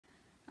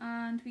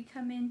and we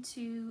come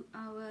into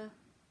our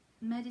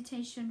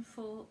meditation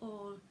for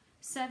all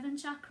 7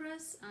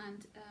 chakras.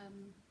 And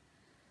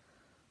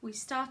we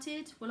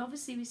started, well,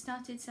 obviously we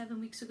started 7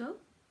 weeks ago.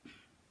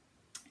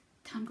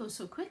 Time goes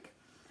so quick.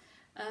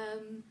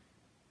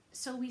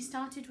 So we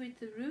started with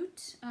the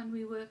root and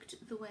we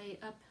worked the way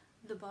up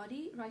the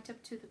body right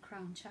up to the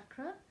crown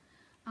chakra,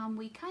 and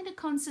we kind of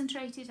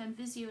concentrated and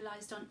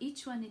visualized on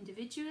each one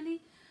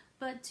individually.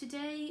 But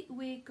today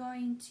we're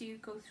going to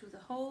go through the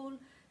whole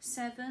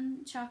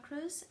 7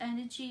 chakras,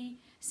 energy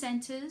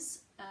centers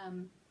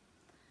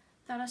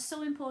that are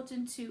so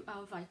important to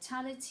our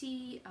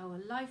vitality, our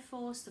life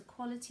force, the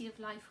quality of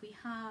life we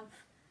have.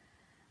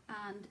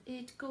 And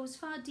it goes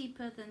far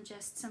deeper than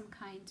just some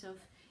kind of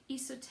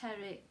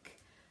esoteric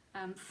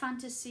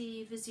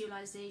fantasy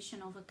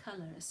visualization of a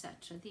color,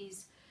 etc.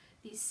 These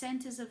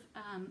centers of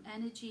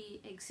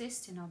energy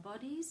exist in our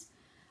bodies,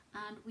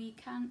 and we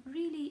can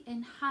really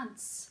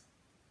enhance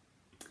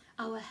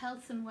our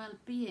health and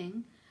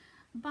well-being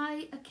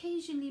by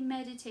occasionally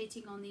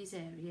meditating on these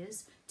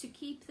areas to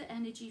keep the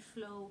energy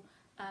flow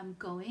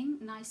going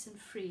nice and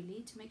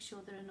freely, to make sure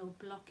there are no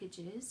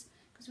blockages,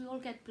 because we all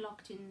get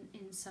blocked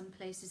in some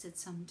places at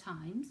some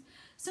times.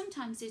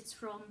 Sometimes it's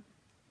from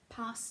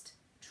past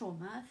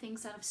trauma,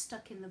 things that have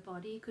stuck in the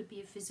body. It could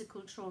be a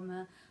physical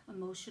trauma,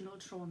 emotional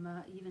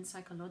trauma, even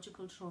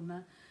psychological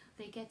trauma.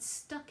 They get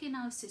stuck in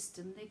our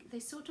system. They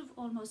sort of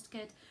almost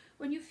get,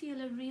 when you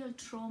feel a real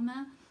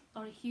trauma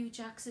or a huge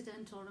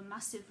accident or a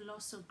massive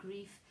loss or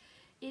grief,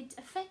 it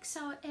affects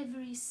our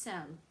every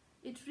cell.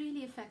 It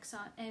really affects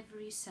our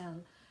every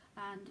cell.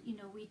 And you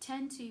know, we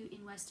tend to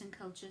in Western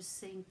cultures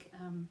think,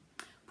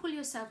 pull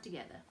yourself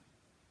together.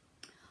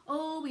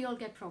 Oh, we all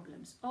get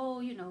problems.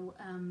 Oh, you know,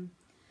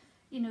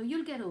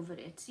 you'll get over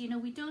it. You know,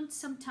 we don't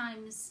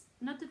sometimes,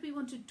 not that we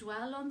want to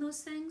dwell on those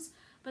things,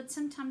 but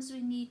sometimes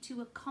we need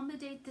to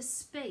accommodate the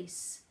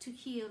space to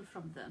heal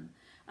from them,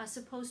 as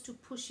opposed to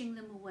pushing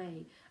them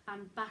away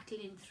and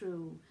battling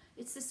through.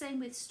 It's the same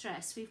with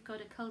stress. We've got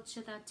a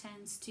culture that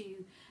tends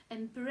to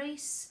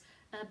embrace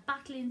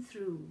battling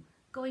through,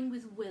 going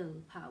with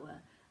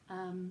willpower.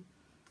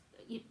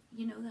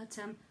 You know that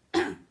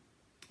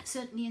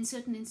certainly in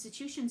certain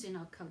institutions in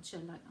our culture,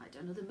 like, I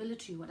don't know, the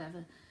military,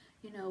 whatever,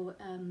 you know,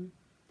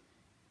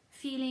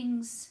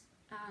 feelings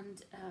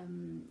and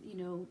you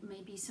know,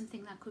 maybe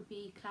something that could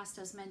be classed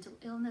as mental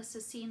illness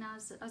is seen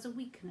as a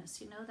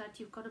weakness. You know, that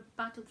you've got to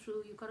battle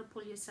through, you've got to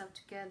pull yourself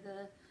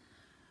together.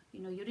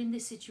 You know, you're in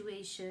this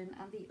situation,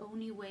 and the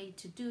only way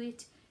to do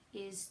it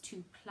is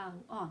to plow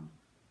on.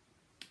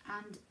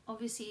 And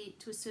obviously,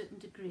 to a certain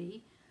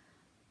degree,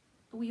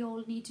 we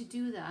all need to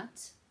do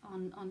that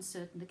on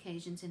certain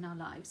occasions in our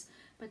lives.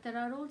 But there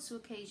are also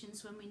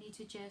occasions when we need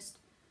to just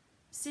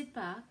sit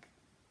back,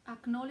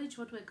 acknowledge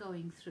what we're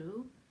going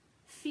through,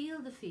 feel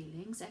the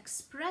feelings,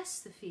 express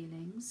the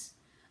feelings,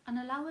 and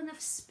allow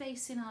enough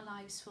space in our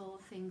lives for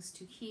things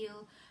to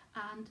heal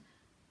and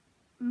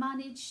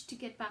manage to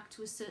get back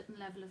to a certain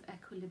level of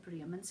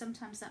equilibrium. And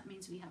sometimes that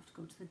means we have to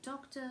go to the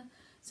doctor,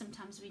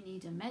 sometimes we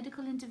need a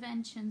medical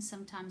intervention,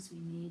 sometimes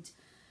we need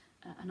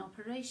an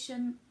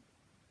operation,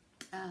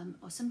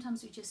 or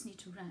sometimes we just need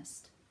to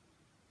rest.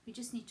 We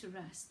just need to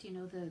rest. You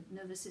know, the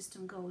nervous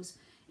system goes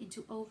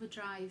into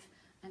overdrive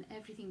and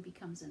everything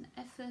becomes an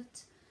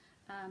effort,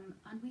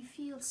 and we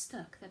feel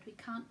stuck, that we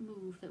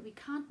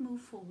can't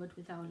move forward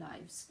with our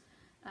lives.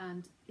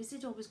 And is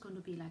it always going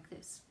to be like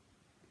this?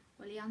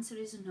 Well, the answer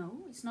is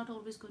no, it's not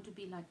always going to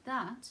be like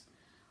that.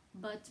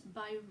 But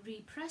by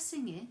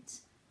repressing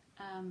it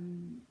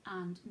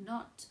and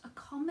not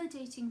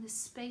accommodating the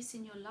space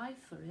in your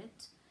life for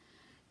it,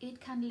 it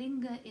can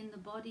linger in the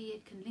body,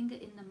 it can linger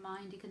in the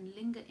mind, it can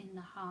linger in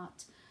the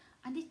heart,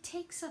 and it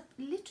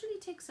literally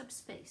takes up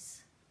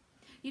space.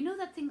 You know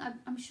that thing,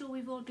 I'm sure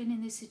we've all been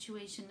in this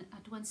situation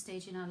at one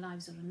stage in our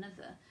lives or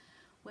another,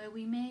 where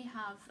we may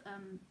have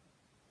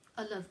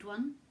a loved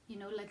one, you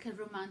know, like a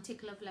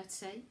romantic love, let's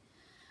say,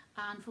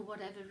 and for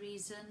whatever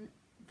reason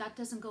that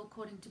doesn't go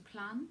according to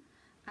plan,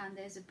 and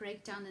there's a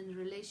breakdown in the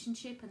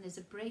relationship, and there's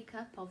a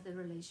breakup of the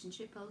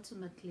relationship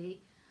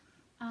ultimately.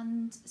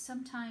 And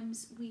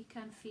sometimes we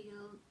can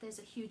feel there's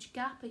a huge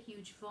gap, a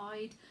huge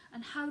void,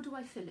 and how do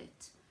I fill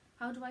it?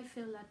 How do I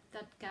fill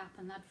that gap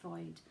and that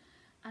void?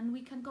 And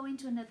we can go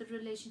into another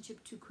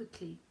relationship too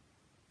quickly,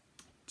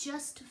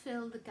 just to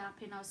fill the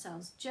gap in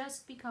ourselves,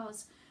 just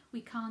because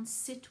we can't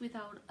sit with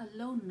our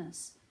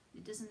aloneness.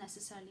 It doesn't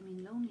necessarily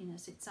mean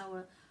loneliness, it's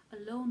our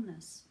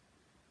aloneness.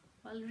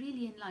 Well,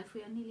 really in life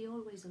we are nearly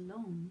always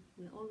alone.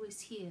 We're always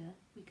here.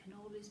 We can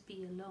always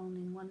be alone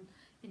in one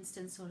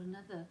instance or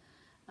another.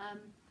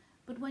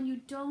 But when you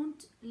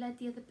don't let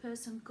the other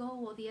person go,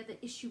 or the other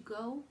issue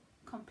go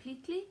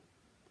completely,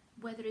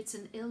 whether it's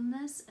an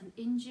illness, an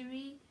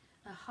injury,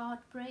 a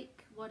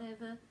heartbreak,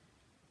 whatever,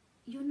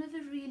 you're never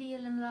really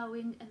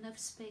allowing enough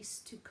space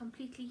to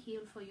completely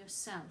heal for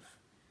yourself.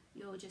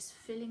 You're just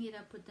filling it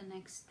up with the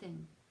next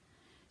thing.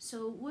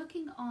 So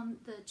working on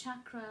the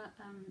chakra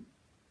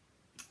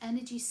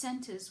energy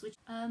centers, which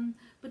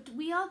but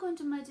we are going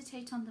to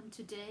meditate on them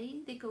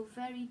today. They go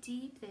very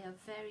deep. They are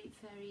very,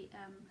 very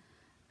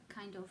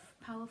kind of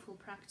powerful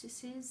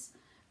practices,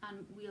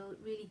 and we'll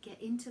really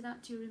get into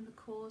that during the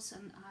course,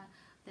 and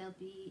there'll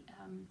be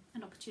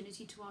an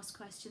opportunity to ask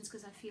questions,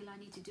 because I feel I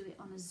need to do it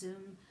on a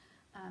Zoom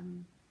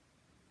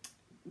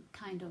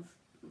kind of,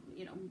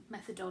 you know,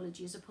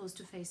 methodology as opposed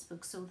to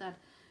Facebook, so that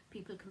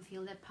people can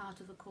feel they're part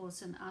of a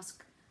course and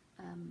ask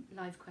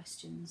live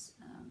questions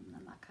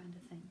and that kind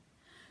of thing.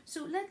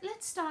 So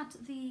let's start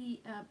the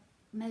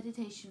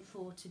meditation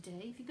for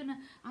today. If you're gonna,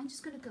 I'm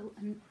just gonna go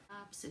and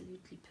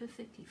absolutely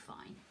perfectly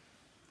fine,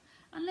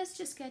 and let's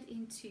just get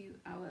into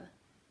our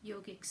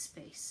yogic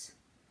space.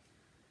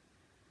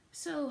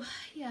 So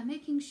yeah,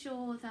 making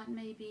sure that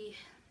maybe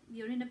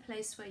you're in a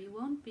place where you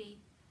won't be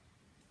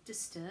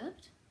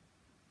disturbed,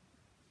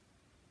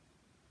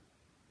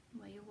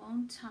 where you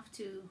won't have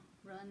to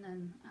run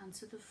and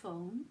answer the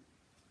phone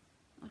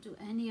or do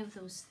any of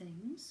those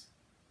things.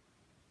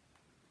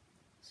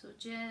 So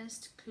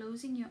just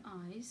closing your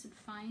eyes and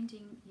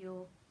finding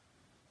your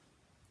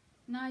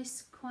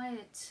nice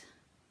quiet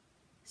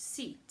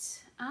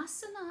seat.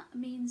 Asana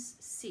means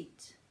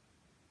seat.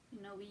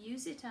 You know, we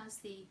use it as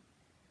the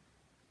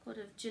sort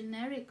of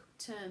generic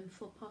term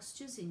for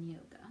postures in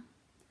yoga,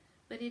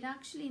 but it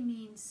actually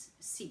means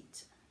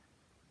seat.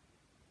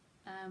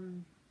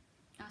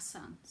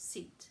 Asana,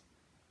 seat.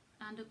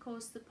 And of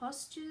course, the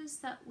postures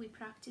that we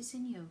practice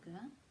in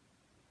yoga,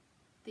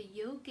 the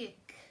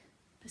yogic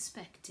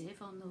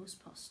perspective on those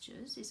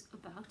postures is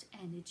about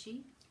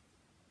energy.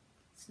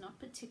 It's not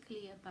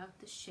particularly about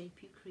the shape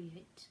you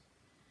create,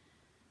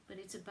 but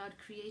it's about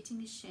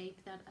creating a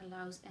shape that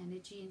allows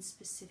energy in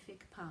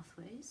specific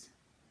pathways.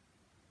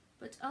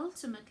 But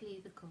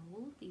ultimately the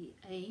goal, the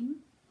aim,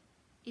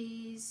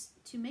 is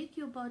to make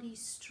your body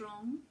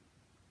strong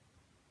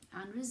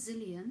and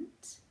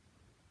resilient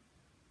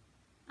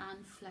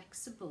and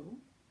flexible,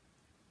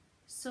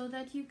 so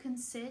that you can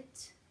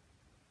sit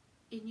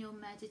in your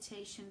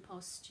meditation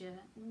posture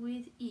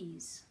with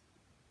ease.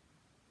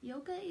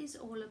 Yoga is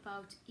all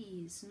about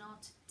ease,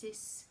 not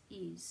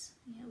dis-ease.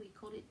 Yeah, we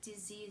call it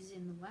disease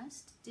in the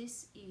West,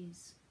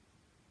 dis-ease,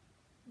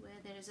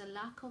 where there is a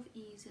lack of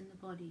ease in the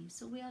body.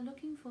 So we are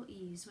looking for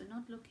ease. We're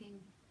not looking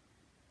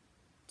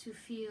to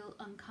feel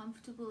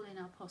uncomfortable in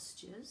our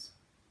postures.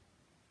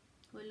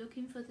 We're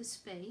looking for the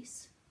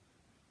space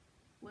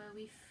where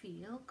we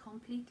feel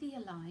completely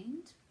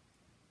aligned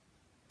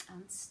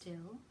and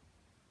still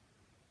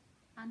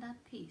and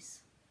at peace.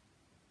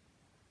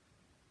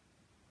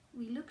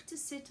 We look to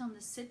sit on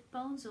the sit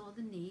bones or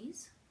the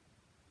knees,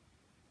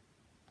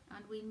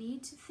 and we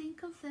need to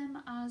think of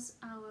them as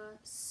our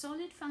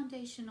solid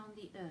foundation on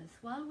the earth.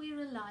 While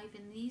we're alive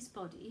in these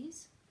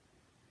bodies,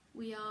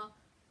 we are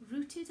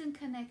rooted and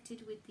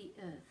connected with the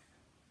earth.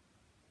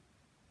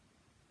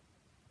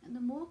 And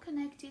the more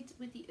connected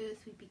with the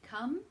earth we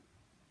become,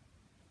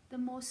 the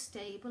more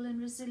stable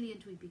and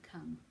resilient we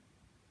become.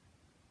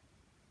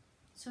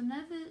 So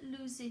never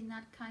losing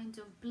that kind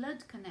of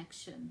blood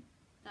connection,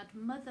 that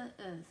Mother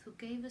Earth who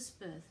gave us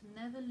birth,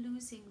 never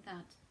losing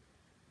that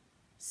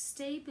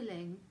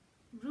stabling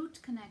root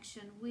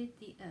connection with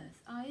the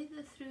earth,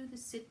 either through the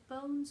sit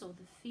bones or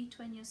the feet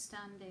when you're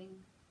standing,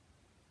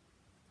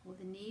 or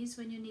the knees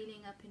when you're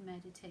kneeling up in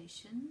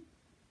meditation.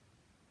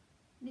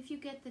 And if you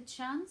get the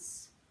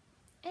chance,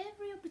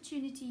 every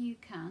opportunity you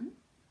can,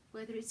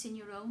 whether it's in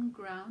your own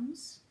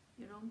grounds,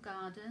 your own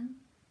garden,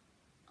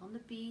 on the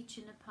beach,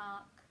 in a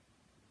park,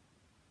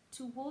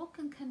 to walk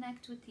and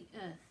connect with the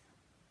earth,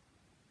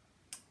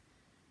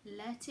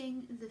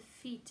 letting the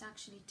feet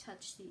actually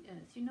touch the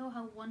earth. You know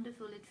how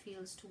wonderful it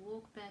feels to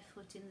walk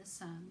barefoot in the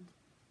sand,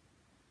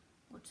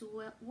 or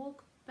to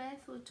walk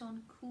barefoot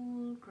on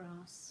cool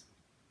grass,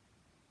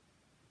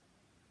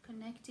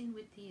 connecting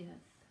with the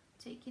earth,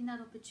 taking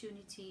that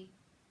opportunity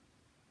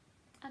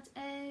at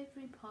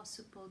every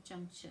possible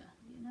juncture,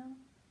 you know,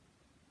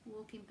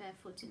 walking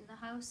barefoot in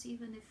the house,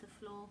 even if the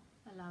floor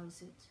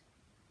allows it.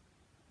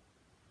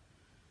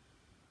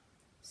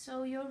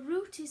 So your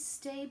root is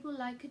stable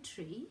like a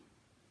tree.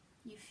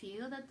 You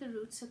feel that the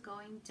roots are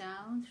going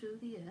down through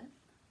the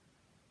earth.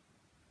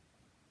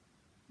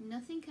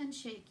 Nothing can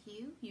shake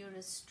you. You're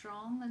as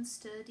strong and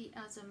sturdy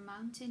as a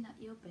mountain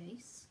at your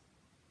base.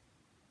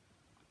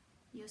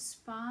 Your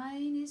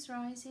spine is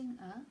rising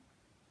up,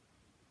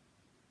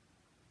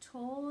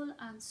 tall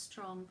and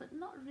strong, but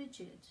not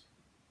rigid.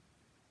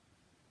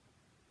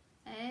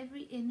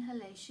 Every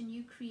inhalation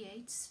you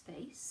create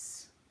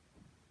space.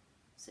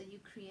 So you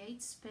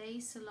create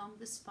space along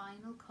the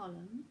spinal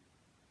column.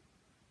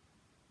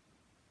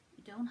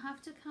 You don't have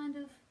to kind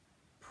of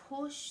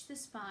push the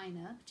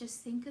spine up.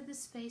 Just think of the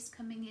space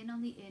coming in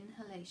on the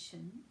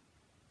inhalation.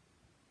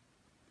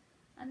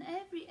 And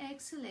every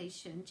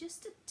exhalation,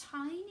 just a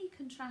tiny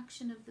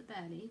contraction of the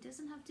belly. It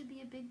doesn't have to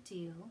be a big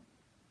deal.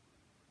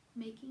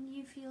 Making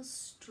you feel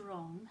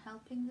strong,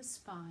 helping the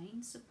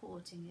spine,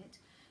 supporting it.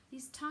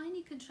 These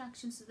tiny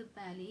contractions of the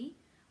belly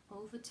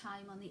over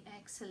time on the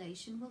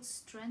exhalation will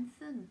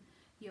strengthen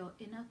your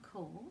inner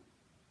core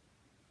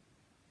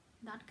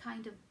that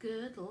kind of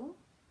girdle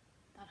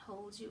that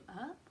holds you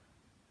up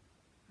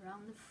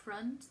around the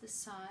front, the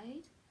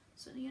side.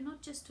 So you're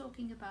not just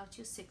talking about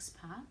your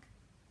six-pack,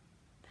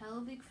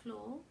 pelvic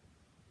floor,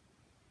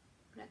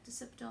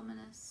 rectus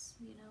abdominis,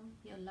 you know,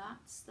 your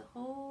lats, the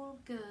whole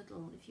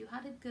girdle. If you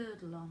had a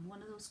girdle on,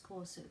 one of those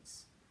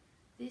corsets,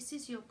 this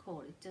is your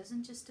core. It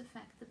doesn't just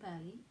affect the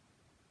belly.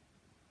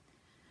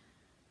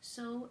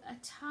 So a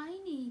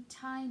tiny,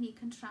 tiny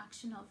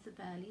contraction of the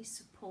belly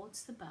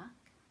supports the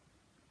back.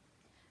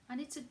 And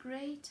it's a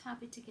great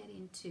habit to get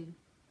into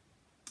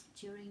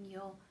during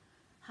your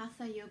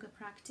Hatha yoga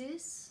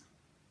practice.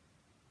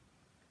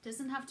 It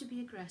doesn't have to be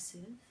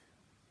aggressive.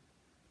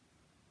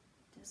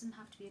 It doesn't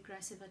have to be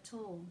aggressive at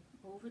all.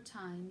 Over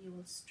time, you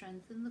will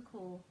strengthen the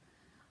core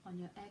on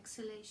your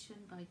exhalation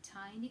by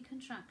tiny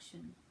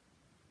contraction.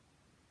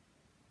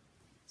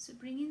 So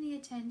bringing the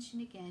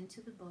attention again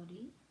to the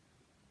body.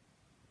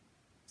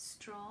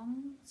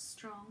 Strong,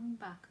 strong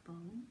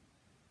backbone.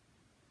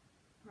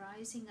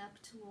 Rising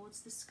up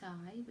towards the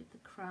sky with the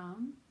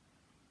crown.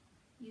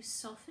 You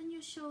soften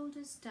your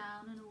shoulders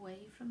down and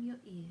away from your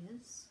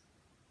ears.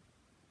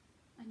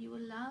 And you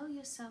allow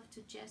yourself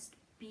to just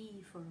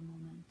be for a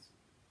moment.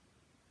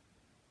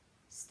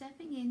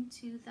 Stepping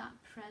into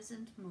that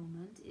present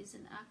moment is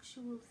an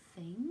actual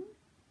thing.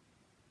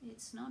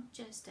 It's not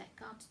just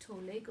Eckhart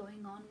Tolle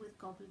going on with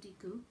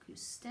gobbledygook. You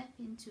step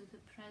into the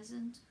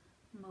present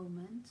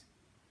moment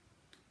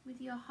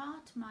with your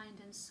heart,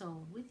 mind and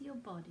soul, with your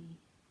body.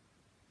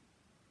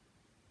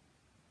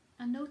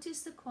 And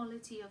notice the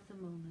quality of the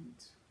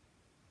moment.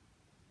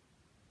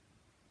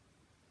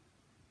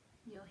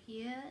 You're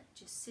here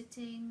just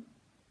sitting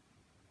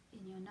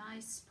in your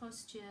nice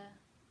posture,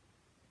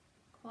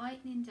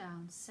 quietening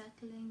down,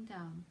 settling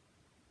down,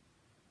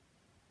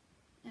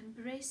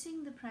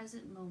 embracing the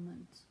present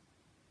moment,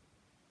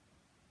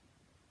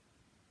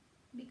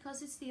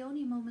 because it's the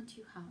only moment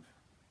you have.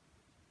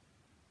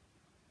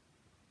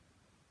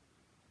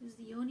 It's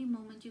the only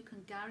moment you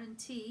can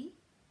guarantee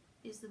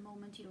is the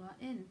moment you are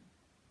in.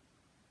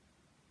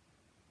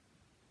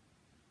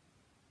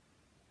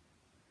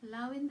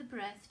 Allowing the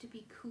breath to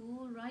be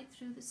cool right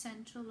through the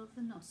central of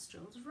the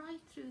nostrils, right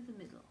through the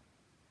middle.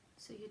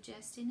 So you're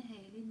just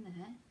inhaling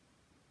there.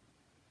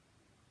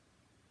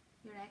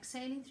 You're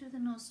exhaling through the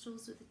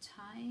nostrils with a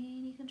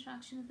tiny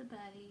contraction of the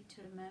belly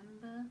to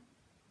remember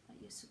that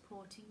you're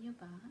supporting your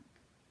back.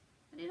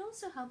 And it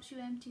also helps you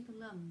empty the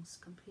lungs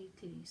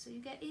completely. So you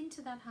get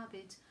into that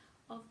habit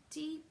of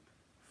deep,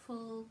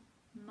 full,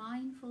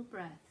 mindful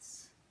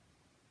breaths.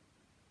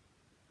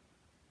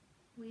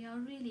 We are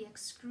really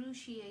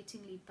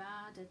excruciatingly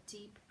bad at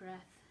deep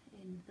breath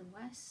in the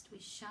West. We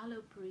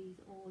shallow breathe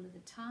all of the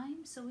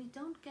time, so we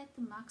don't get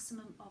the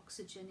maximum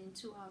oxygen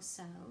into our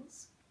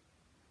cells,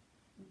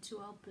 into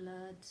our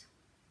blood,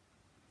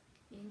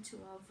 into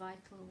our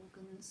vital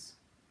organs,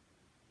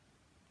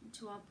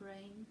 into our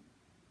brain.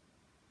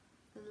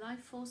 The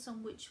life force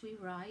on which we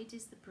ride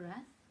is the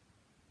breath.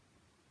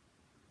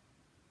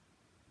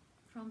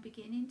 From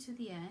beginning to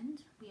the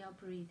end, we are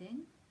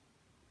breathing.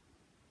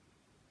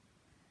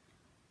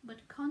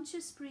 But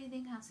conscious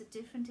breathing has a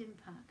different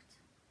impact.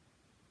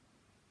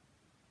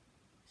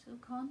 So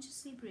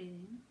consciously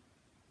breathing.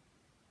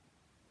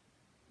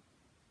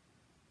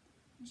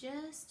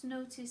 Just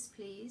notice,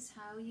 please,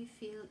 how you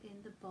feel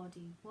in the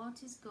body.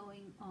 What is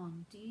going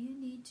on? Do you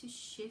need to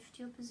shift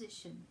your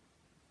position?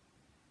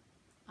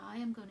 I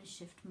am going to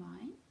shift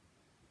mine.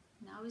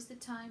 Now is the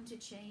time to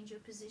change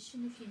your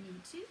position if you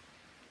need to.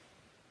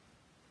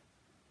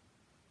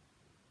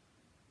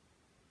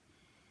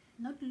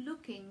 Not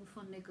looking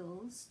for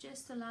niggles,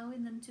 just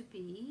allowing them to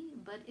be.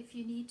 But if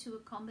you need to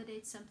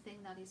accommodate something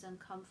that is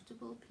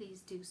uncomfortable,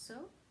 please do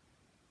so.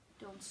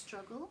 Don't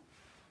struggle.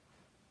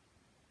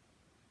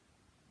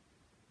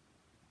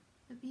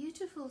 The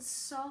beautiful,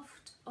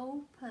 soft,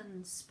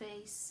 open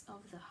space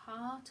of the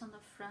heart on the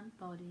front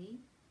body,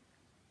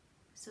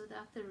 so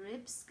that the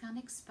ribs can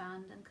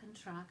expand and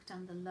contract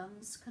and the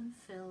lungs can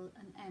fill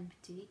and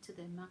empty to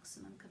their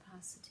maximum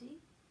capacity.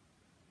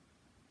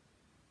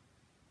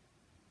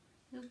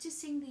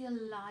 Noticing the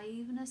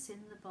aliveness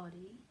in the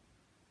body.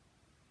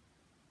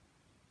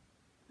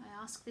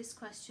 I ask this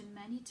question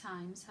many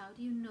times. How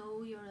do you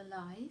know you're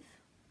alive?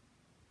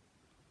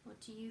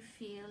 What do you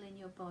feel in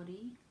your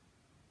body?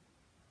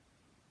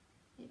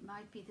 It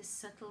might be the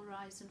subtle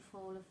rise and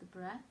fall of the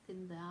breath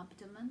in the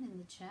abdomen, in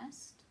the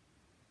chest.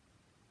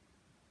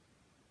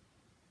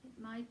 It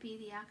might be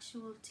the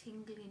actual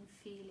tingling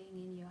feeling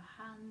in your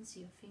hands,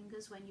 your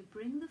fingers. When you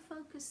bring the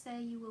focus there,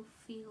 you will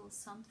feel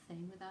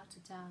something without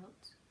a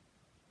doubt.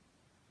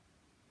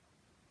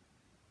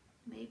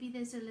 Maybe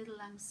there's a little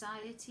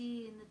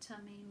anxiety in the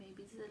tummy,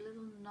 maybe there's a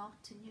little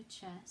knot in your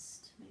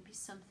chest, maybe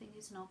something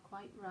is not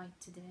quite right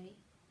today.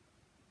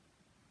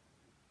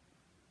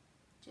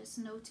 Just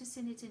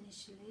noticing it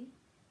initially.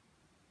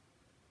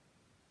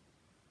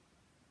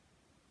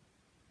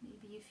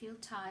 Maybe you feel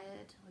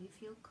tired, or you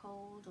feel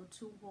cold, or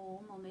too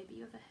warm, or maybe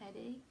you have a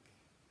headache.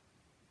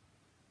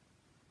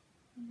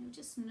 You know,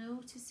 just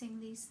noticing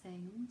these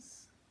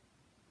things.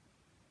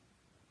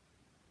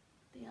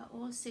 They They are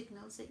all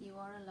signals that you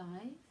are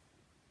alive.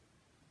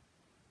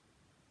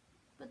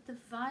 But the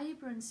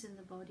vibrance in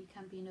the body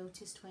can be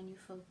noticed when you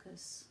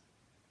focus.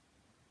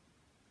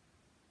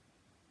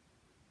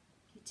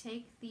 You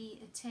take the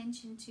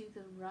attention to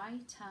the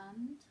right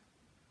hand,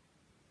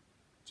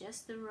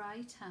 just the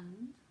right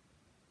hand.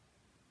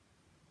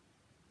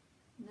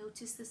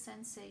 Notice the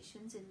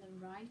sensations in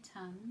the right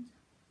hand,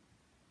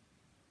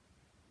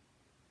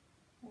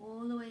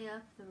 all the way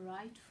up the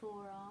right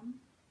forearm,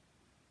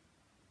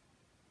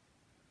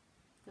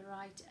 the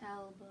right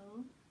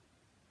elbow,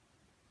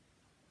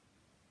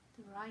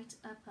 the right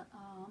upper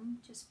arm.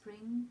 Just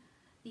bring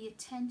the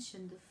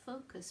attention, the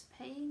focus.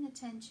 Paying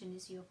attention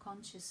is your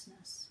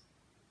consciousness.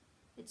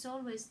 It's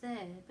always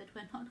there, but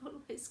we're not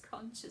always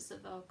conscious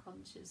of our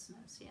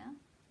consciousness, yeah?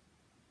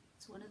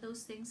 It's one of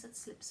those things that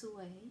slips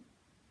away.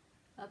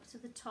 Up to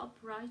the top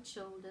right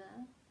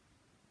shoulder.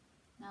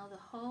 Now the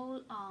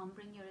whole arm,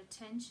 bring your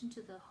attention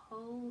to the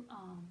whole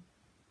arm.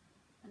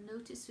 And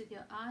notice with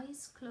your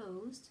eyes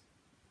closed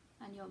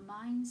and your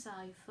mind's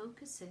eye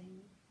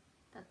focusing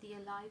that the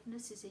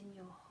aliveness is in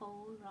your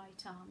whole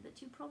right arm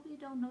that you probably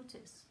don't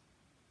notice.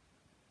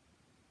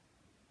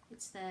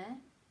 It's there.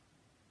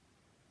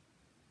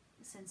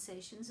 The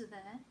sensations are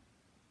there.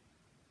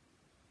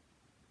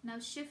 Now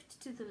shift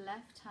to the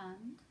left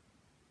hand.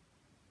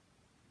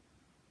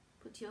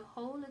 Put your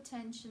whole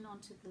attention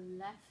onto the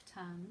left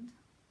hand,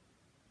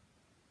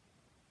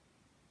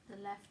 the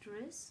left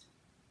wrist,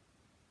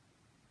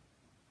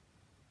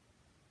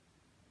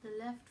 the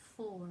left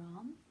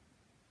forearm,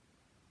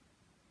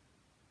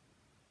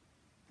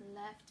 the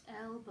left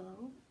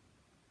elbow,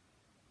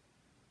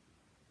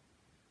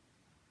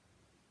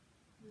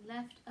 the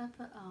left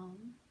upper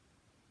arm,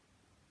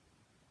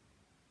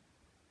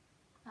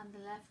 and the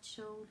left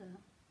shoulder.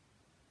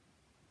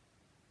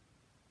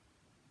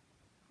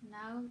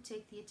 Now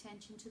take the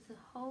attention to the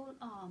whole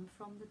arm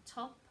from the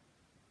top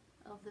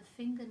of the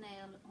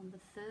fingernail on the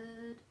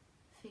third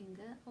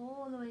finger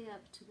all the way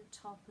up to the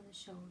top of the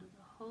shoulder,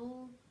 the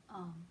whole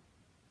arm.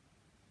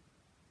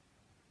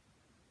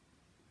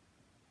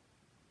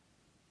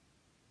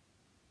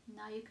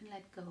 Now you can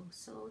let go.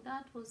 So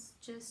that was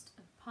just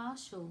a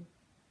partial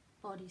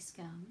body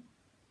scan,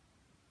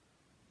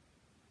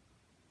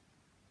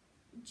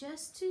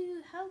 just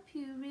to help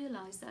you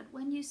realize that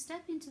when you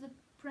step into the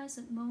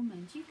present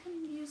moment, you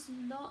can use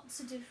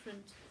lots of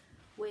different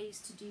ways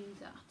to do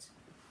that.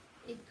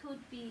 It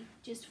could be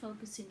just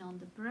focusing on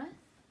the breath,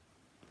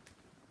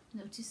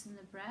 noticing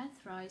the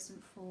breath rise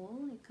and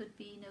fall. It could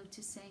be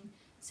noticing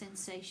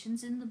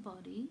sensations in the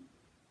body.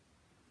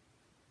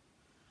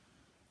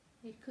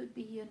 It could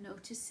be you're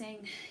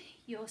noticing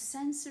your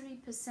sensory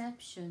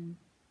perception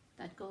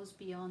that goes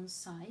beyond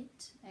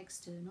sight,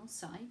 external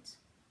sight.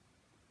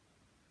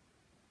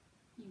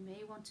 You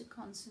may want to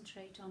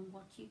concentrate on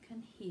what you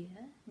can hear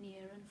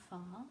near and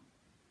far.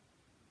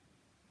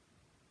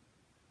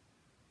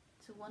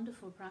 It's a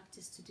wonderful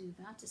practice to do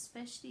that,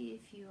 especially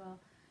if you are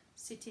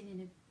sitting in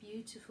a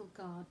beautiful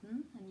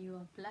garden and you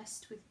are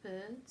blessed with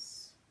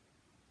birds,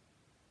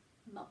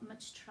 not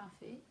much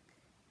traffic,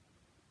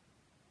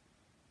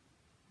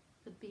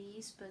 the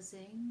bees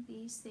buzzing.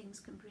 These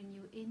things can bring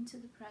you into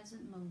the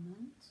present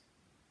moment,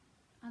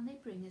 and they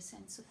bring a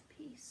sense of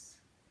peace,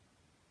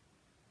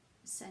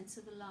 a sense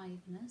of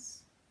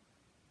aliveness.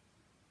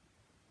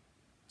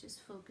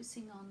 Just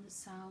focusing on the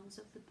sounds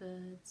of the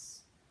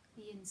birds,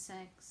 the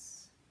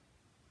insects,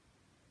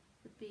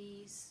 the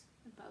bees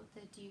about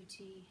their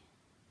duty.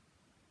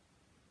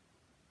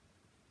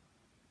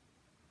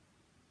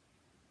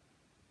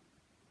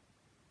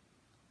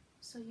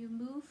 So you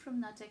move from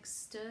that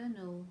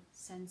external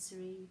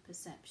sensory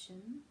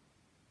perception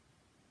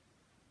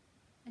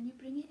and you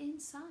bring it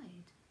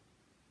inside.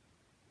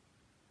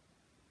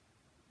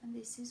 And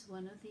this is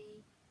one of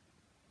the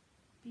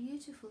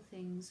beautiful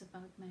things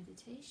about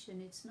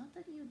meditation. It's not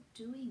that you're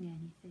doing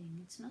anything.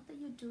 It's not that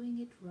you're doing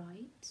it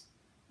right.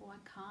 Oh, I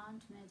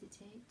can't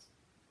meditate.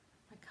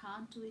 I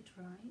can't do it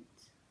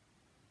right.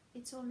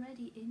 It's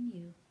already in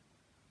you.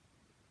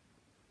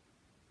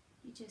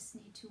 You just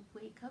need to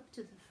wake up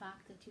to the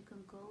fact that you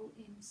can go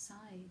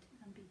inside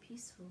and be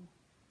peaceful.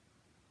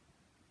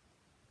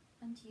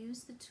 And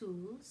use the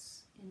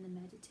tools in the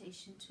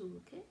meditation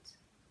toolkit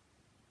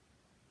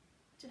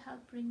to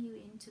help bring you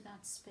into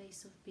that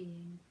space of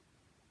being.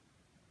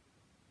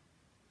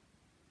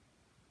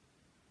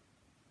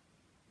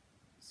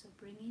 So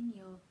bring in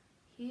your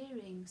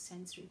hearing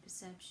sensory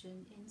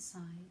perception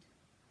inside.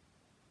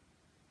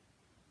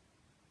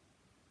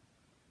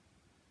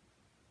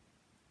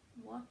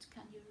 What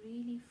can you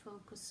really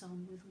focus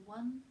on with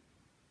one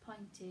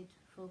pointed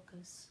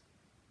focus?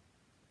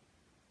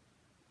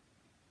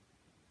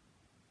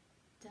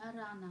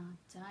 Dharana,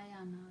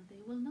 dhyana, they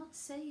will not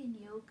say in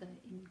yoga,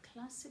 in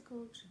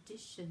classical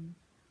tradition,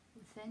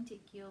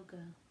 authentic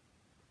yoga,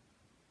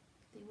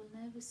 they will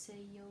never say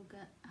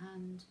yoga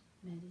and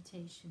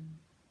meditation.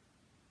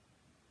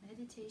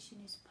 Meditation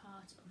is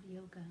part of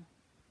yoga.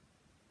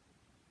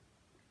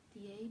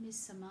 The aim is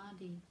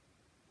samadhi.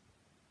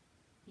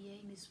 The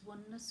aim is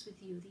oneness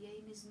with you. The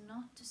aim is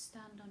not to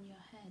stand on your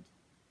head.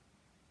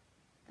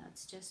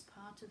 That's just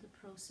part of the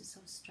process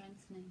of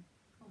strengthening,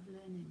 of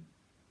learning.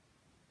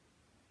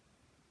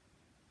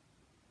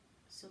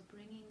 So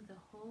bringing the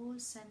whole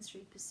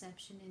sensory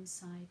perception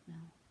inside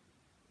now.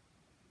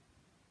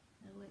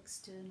 No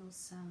external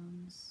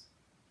sounds,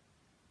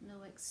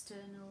 no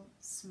external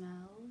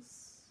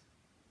smells.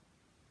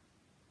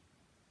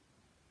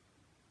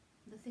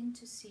 Nothing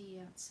to see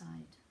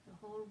outside. The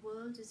whole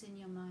world is in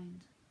your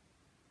mind.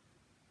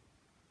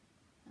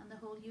 And the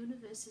whole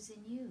universe is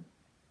in you.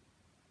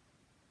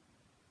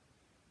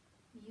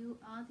 You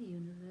are the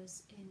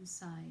universe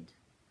inside.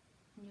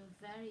 And you're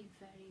very,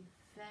 very,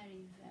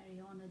 very, very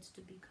honored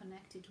to be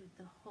connected with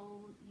the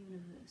whole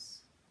universe.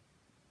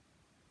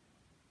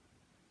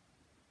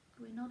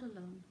 We're not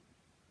alone.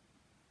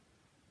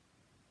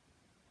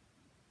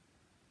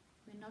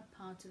 We're not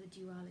part of a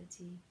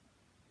duality,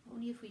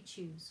 only if we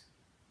choose.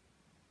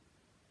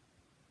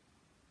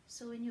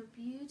 So in your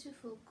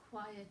beautiful,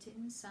 quiet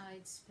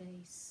inside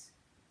space,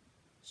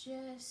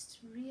 just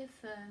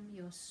reaffirm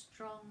your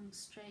strong,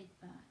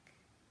 straight back,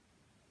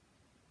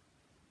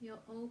 your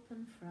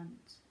open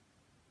front,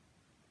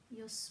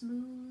 your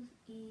smooth,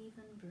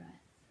 even breath,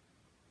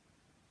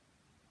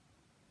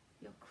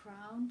 your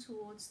crown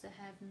towards the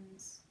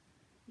heavens,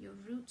 your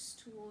roots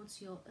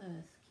towards your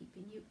earth,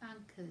 keeping you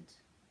anchored,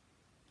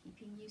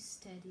 keeping you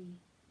steady,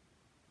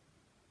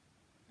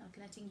 not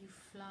letting you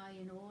fly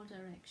in all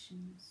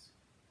directions.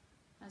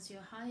 As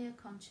your higher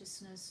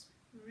consciousness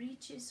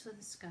reaches for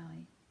the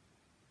sky,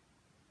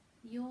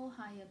 your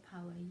higher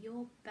power,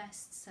 your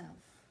best self,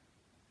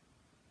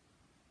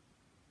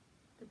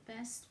 the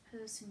best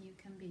person you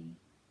can be.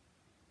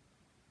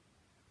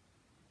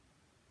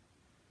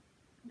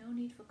 No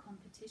need for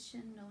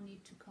competition, no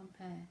need to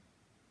compare.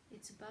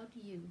 It's about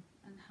you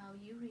and how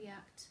you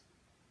react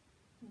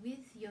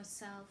with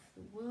yourself,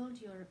 the world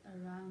you're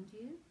around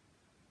you,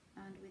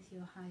 and with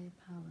your higher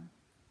power.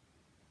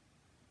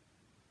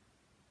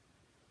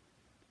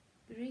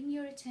 Bring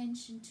your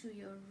attention to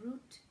your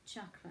root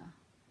chakra,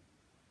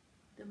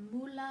 the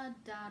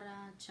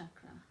Muladhara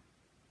chakra.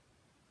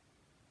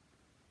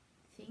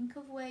 Think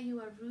of where you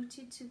are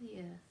rooted to the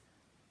earth.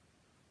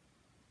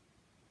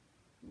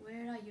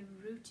 Where are you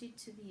rooted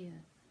to the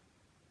earth?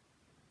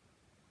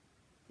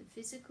 The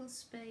physical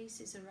space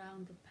is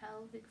around the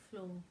pelvic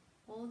floor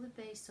or the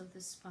base of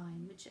the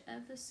spine,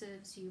 whichever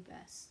serves you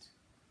best.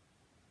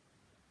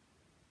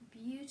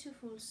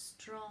 Beautiful,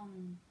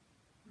 strong,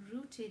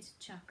 rooted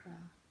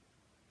chakra,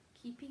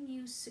 keeping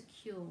you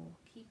secure,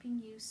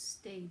 keeping you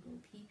stable,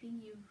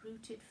 keeping you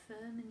rooted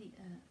firm in the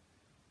earth.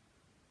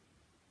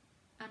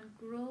 And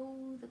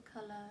grow the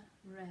color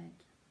red.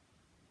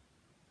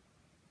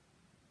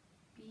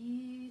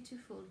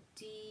 Beautiful,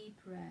 deep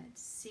red,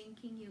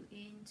 sinking you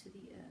into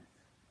the earth.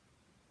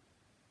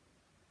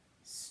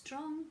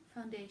 Strong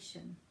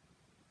foundation.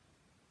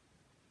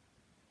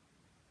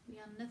 We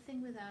are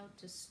nothing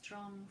without a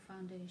strong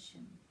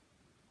foundation.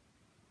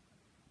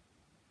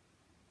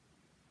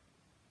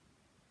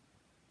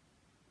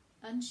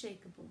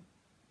 Unshakable,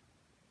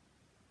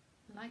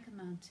 like a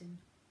mountain.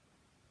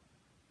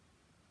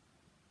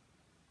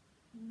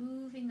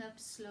 Moving up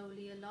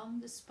slowly along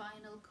the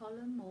spinal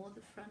column or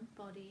the front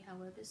body,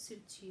 however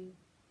suits you,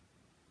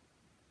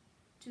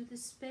 to the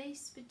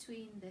space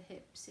between the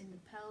hips in the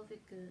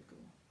pelvic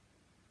girdle.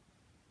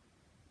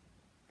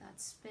 That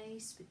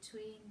space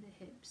between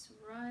the hips,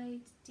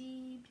 right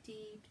deep,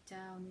 deep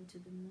down into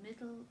the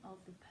middle of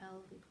the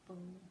pelvic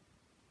bowl.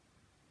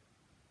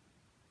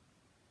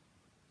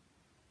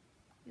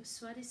 Your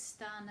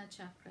Swadhisthana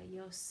chakra,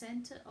 your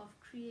center of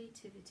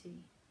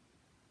creativity.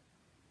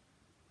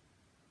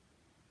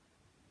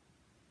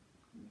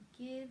 And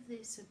give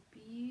this a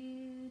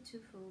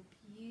beautiful,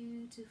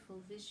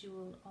 beautiful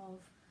visual of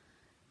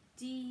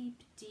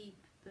deep, deep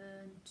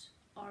burnt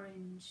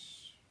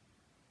orange.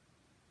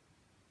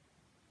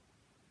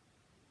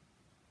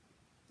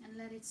 And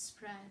let it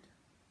spread.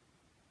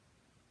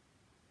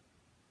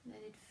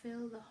 Let it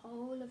fill the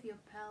whole of your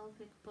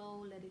pelvic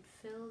bowl. Let it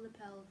fill the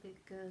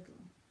pelvic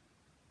girdle.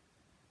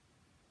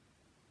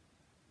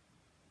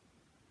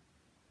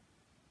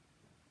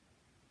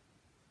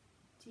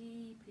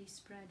 Deeply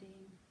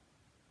spreading.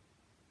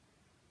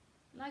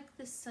 Like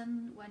the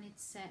sun when it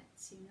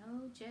sets, you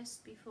know,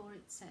 just before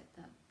it set,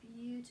 that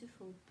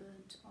beautiful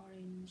burnt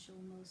orange,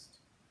 almost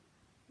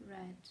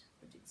red,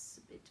 but it's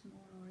a bit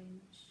more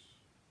orange.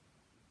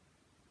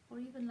 Or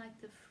even like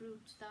the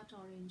fruit, that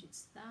orange,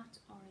 it's that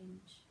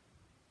orange.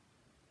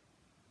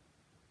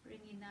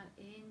 Bringing that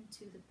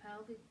into the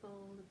pelvic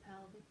bowl, the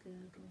pelvic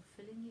girdle,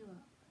 filling you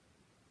up.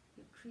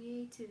 Your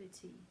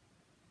creativity,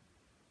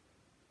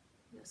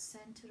 your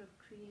center of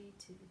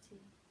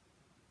creativity.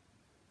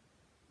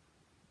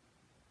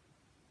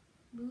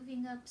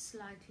 Moving up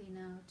slightly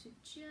now to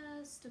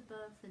just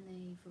above the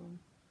navel,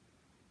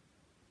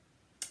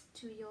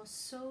 to your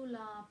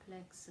solar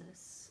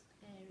plexus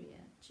area,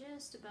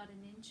 just about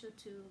an inch or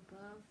two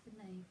above the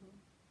navel.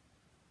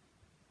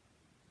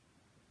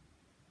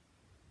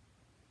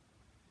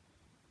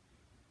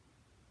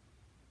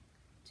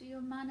 To your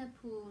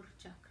Manipur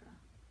chakra,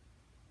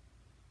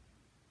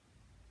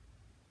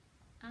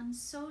 And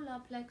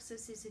solar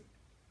plexus is a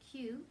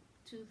cue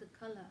to the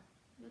color.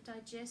 Your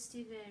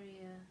digestive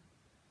area,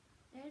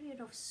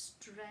 area of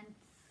strength,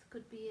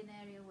 could be an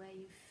area where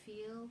you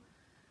feel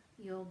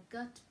your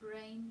gut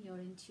brain, your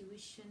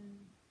intuition,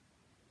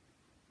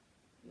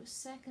 your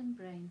second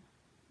brain.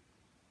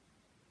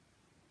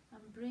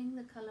 And bring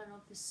the color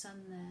of the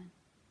sun there.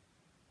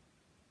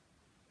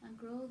 And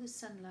grow the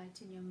sunlight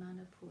in your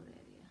Manipur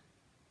area.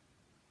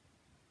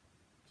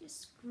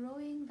 Just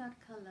growing that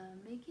color,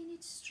 making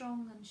it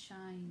strong and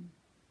shine.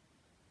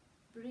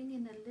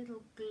 Bringing a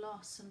little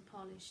gloss and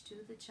polish to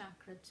the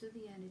chakra, to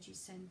the energy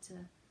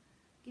center.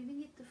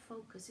 Giving it the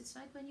focus. It's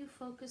like when you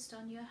focused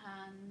on your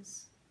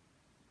hands,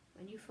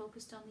 when you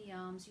focused on the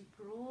arms, you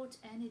brought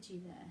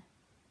energy there.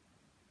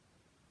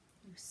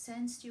 You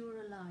sensed you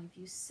were alive.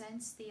 You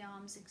sensed the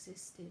arms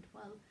existed.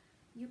 Well,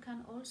 you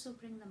can also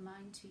bring the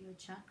mind to your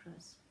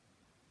chakras.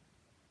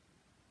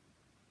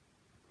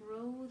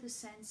 Grow the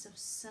sense of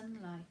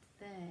sunlight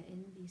there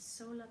in the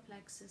solar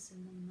plexus,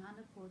 in the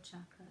Manipur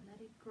chakra. Let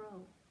it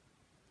grow.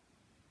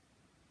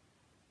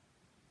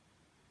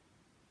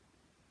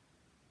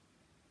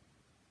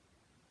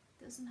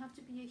 Doesn't have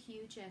to be a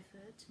huge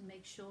effort.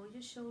 Make sure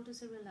your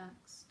shoulders are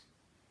relaxed.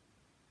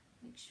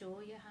 Make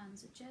sure your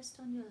hands are just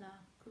on your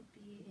lap. Could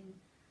be in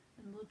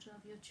the mudra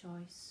of your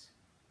choice.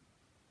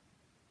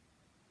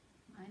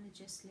 Mine are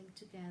just linked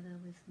together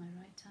with my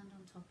right hand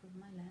on top of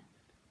my left.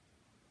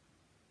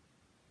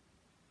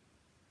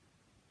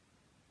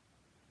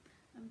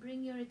 And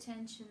bring your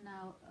attention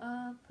now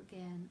up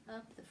again,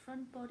 up the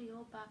front body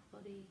or back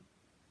body,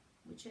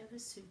 whichever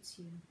suits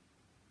you,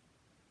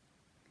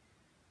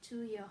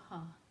 to your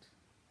heart.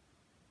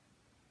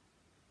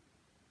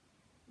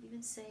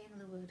 Even saying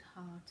the word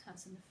heart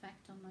has an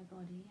effect on my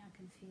body. I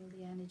can feel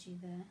the energy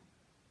there.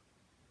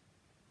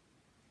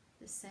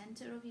 The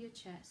center of your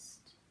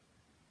chest.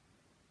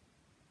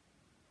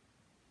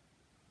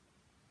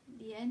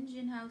 The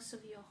engine house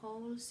of your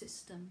whole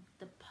system.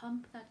 The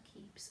pump that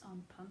keeps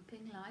on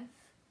pumping life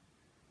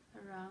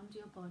around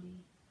your body.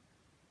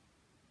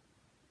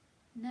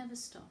 Never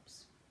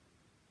stops.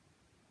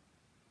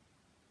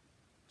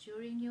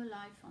 During your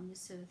life on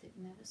this earth, it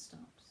never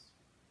stops.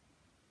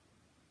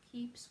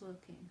 Keeps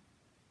working.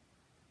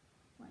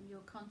 When you're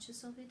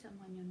conscious of it and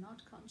when you're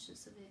not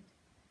conscious of it,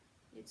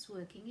 it's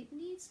working. It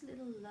needs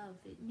little love.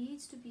 It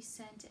needs to be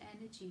sent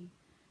energy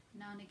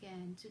now and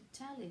again to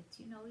tell it,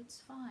 you know, it's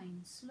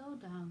fine. Slow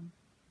down.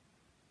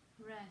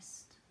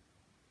 Rest.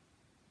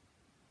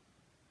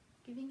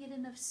 Giving it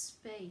enough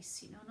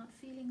space, you know, not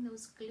feeling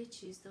those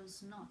glitches,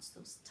 those knots,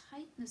 those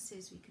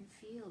tightnesses we can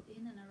feel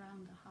in and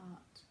around the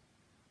heart.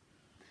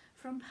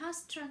 From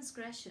past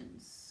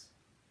transgressions,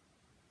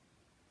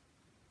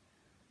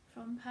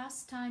 from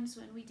past times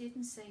when we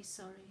didn't say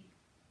sorry,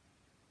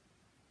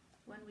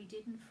 when we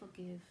didn't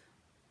forgive,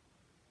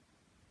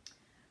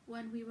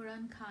 when we were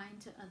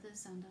unkind to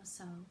others and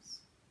ourselves,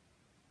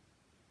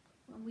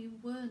 when we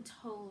weren't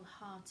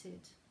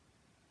wholehearted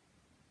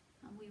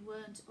and we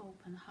weren't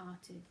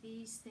open-hearted.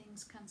 These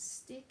things can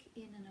stick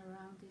in and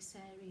around this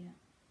area.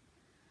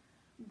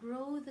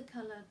 Grow the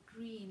color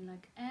green,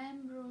 like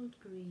emerald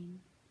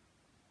green.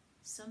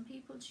 Some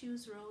people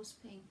choose rose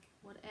pink.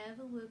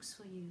 Whatever works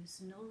for you.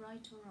 There's no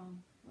right or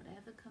wrong.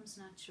 Whatever comes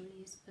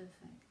naturally is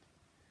perfect.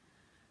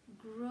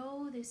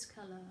 Grow this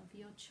color of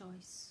your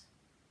choice.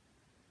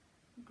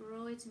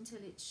 Grow it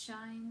until it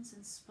shines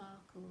and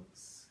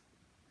sparkles,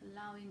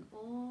 allowing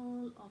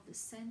all of the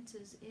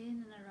centers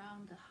in and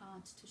around the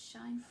heart to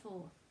shine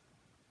forth,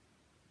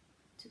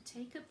 to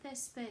take up their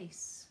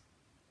space,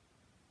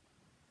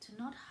 to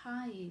not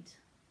hide,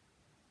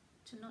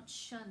 to not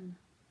shun,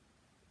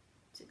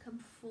 to come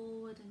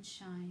forward and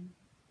shine.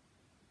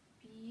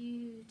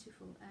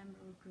 Beautiful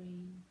emerald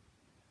green,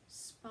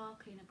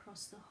 sparkling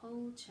across the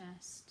whole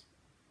chest,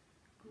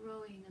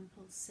 growing and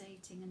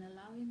pulsating and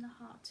allowing the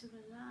heart to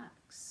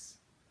relax.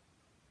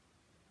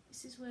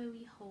 This is where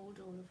we hold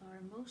all of our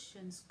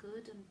emotions,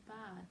 good and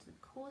bad.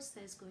 Of course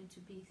there's going to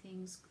be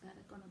things that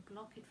are going to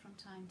block it from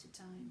time to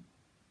time.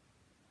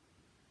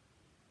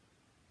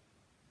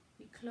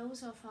 We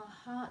close off our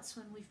hearts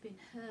when we've been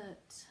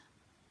hurt.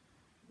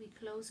 We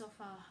close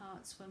off our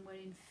hearts when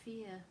we're in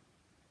fear.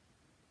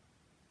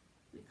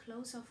 We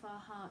close off our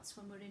hearts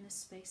when we're in a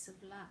space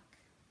of lack.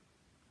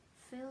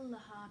 Fill the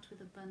heart with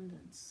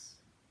abundance.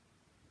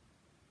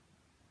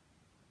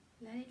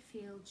 Let it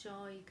feel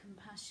joy,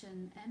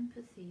 compassion,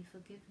 empathy,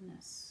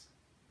 forgiveness.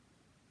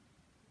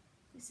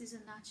 This is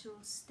a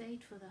natural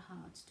state for the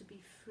heart, to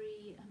be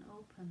free and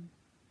open.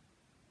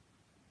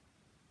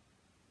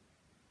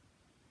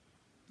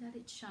 Let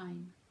it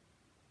shine.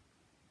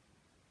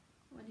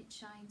 When it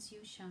shines,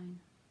 you shine.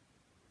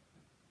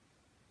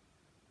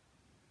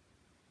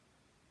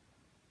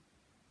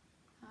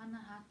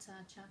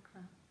 Anahata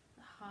chakra,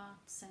 the heart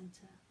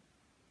center.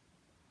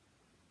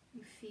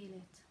 You feel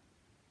it.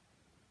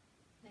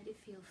 Let it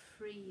feel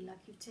free, like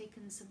you've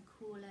taken some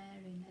cool air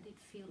in. Let it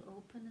feel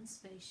open and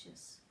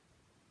spacious.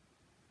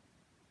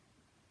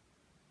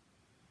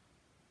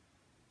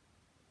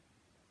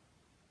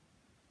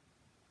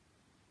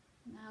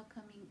 Now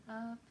coming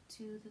up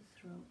to the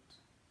throat.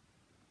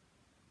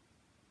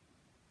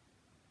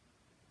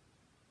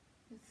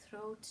 The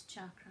throat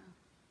chakra,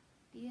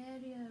 the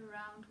area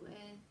around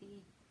where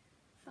the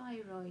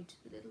thyroid,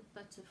 the little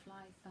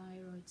butterfly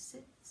thyroid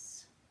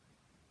sits.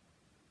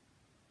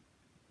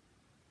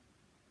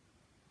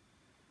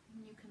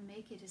 And you can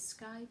make it a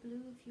sky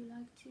blue if you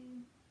like to.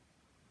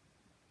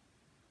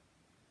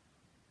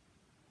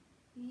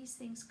 These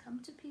things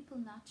come to people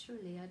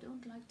naturally. I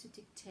don't like to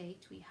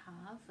dictate. We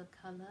have a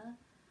colour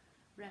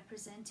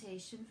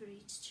representation for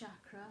each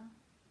chakra,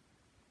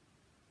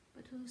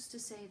 but who's to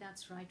say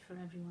that's right for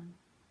everyone?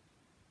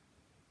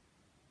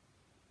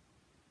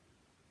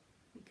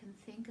 We can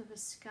think of a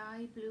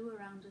sky blue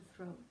around the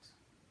throat.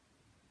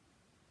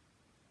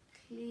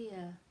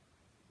 Clear,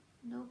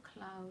 no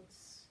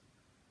clouds.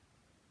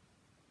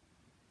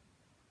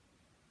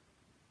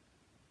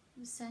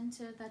 The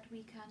center that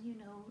we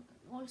can,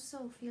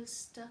 also feel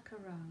stuck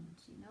around.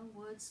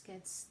 Words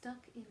get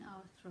stuck in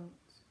our throat.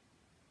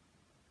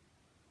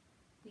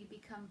 We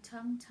become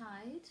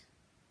tongue-tied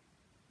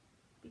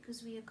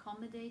because we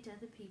accommodate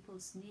other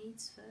people's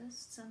needs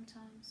first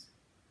sometimes.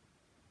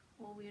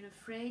 Or we're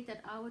afraid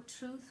that our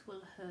truth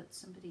will hurt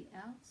somebody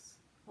else,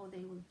 or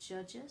they will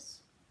judge us.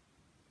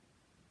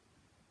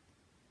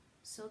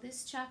 So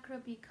this chakra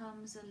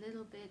becomes a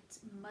little bit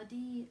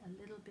muddy,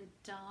 a little bit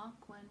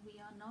dark when we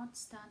are not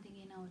standing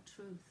in our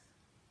truth.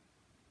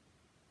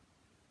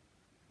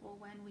 Or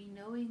when we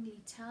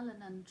knowingly tell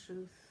an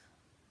untruth.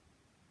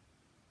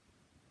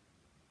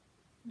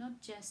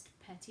 Not just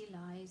petty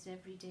lies,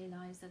 everyday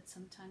lies that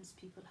sometimes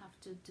people have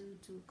to do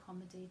to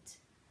accommodate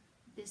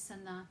this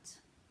and that.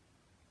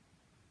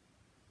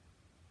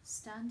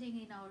 Standing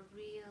in our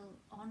real,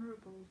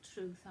 honourable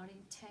truth, our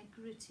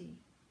integrity.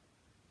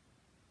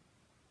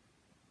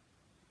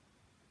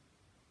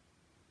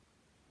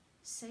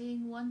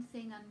 Saying one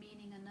thing and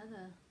meaning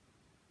another.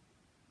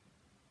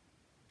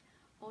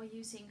 Or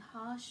using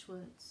harsh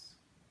words,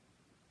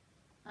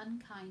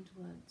 unkind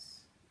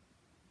words.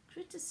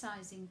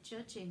 Criticizing,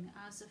 judging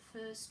as a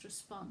first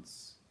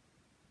response.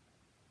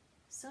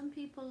 Some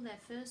people, their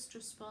first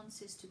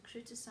response is to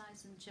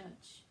criticize and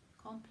judge,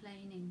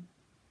 complaining,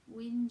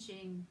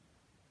 whinging.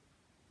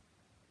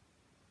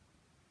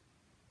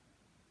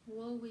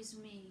 Woe is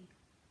me.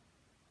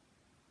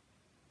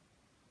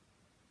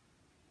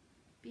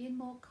 Being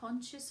more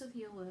conscious of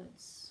your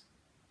words.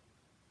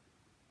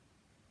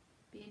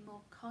 Being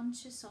more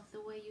conscious of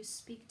the way you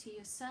speak to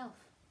yourself.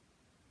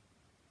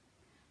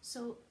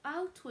 So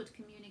outward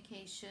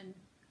communication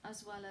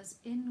as well as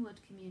inward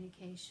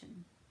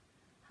communication.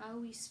 How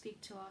we speak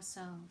to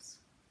ourselves.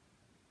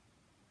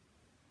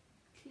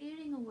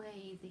 Clearing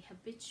away the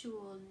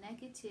habitual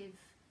negative,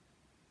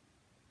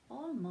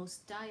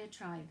 almost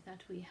diatribe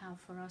that we have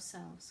for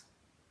ourselves.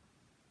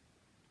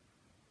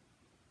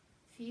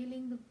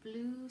 Feeling the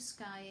blue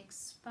sky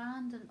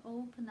expand and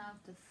open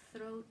out the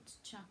throat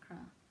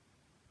chakra.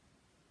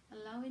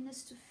 Allowing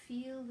us to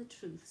feel the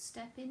truth,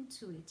 step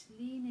into it,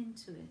 lean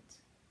into it,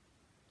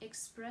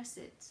 express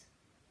it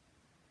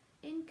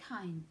in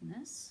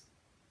kindness.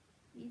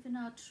 Even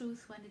our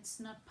truth, when it's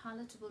not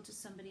palatable to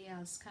somebody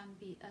else, can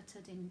be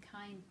uttered in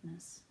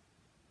kindness.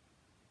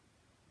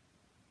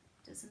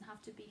 It doesn't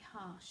have to be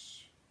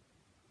harsh.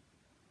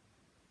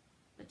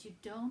 But you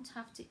don't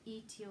have to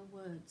eat your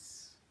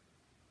words.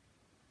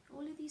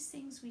 All of these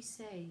things we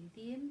say,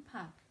 the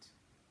impact.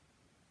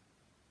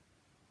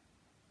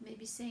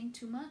 Maybe saying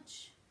too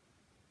much,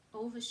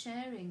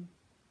 oversharing,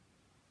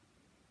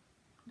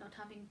 not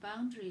having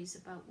boundaries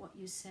about what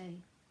you say.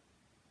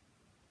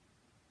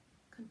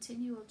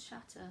 Continual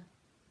chatter.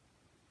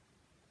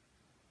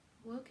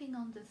 Working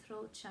on the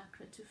throat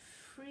chakra to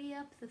free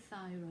up the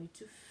thyroid,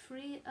 to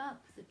free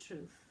up the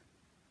truth.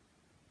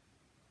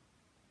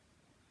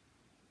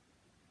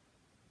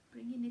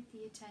 Bringing it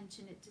the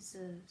attention it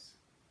deserves.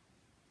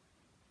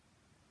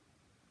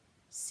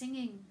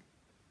 Singing,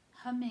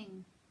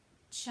 humming,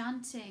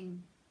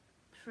 chanting,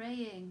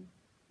 praying,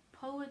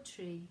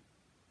 poetry,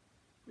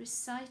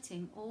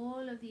 reciting,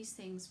 all of these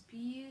things,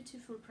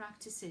 beautiful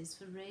practices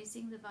for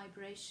raising the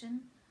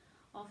vibration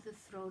of the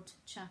throat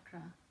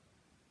chakra.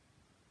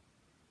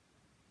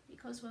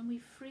 Because when we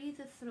free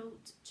the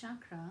throat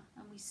chakra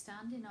and we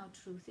stand in our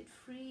truth, it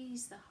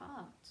frees the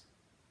heart.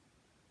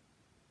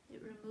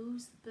 It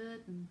removes the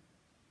burden.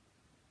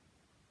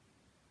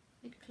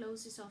 It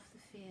closes off the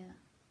fear.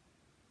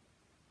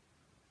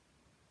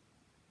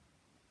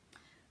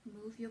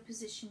 Move your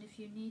position if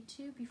you need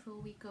to before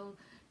we go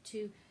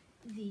to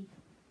the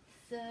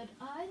third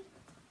eye.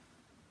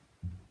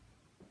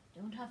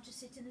 Don't have to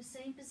sit in the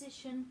same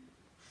position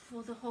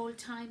for the whole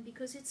time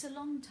because it's a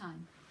long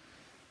time.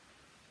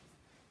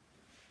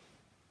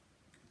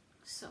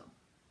 So,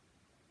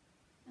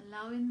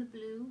 allowing the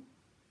blue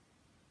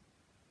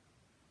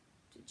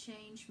to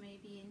change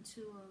maybe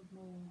into a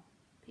more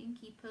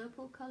pinky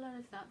purple color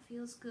if that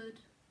feels good.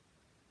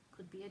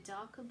 Could be a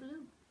darker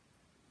blue.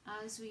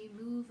 As we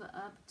move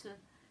up to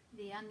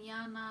the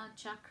Ajnana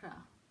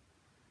chakra,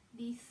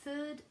 the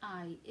third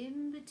eye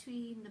in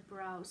between the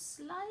brow,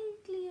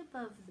 slightly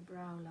above the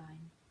brow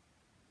line.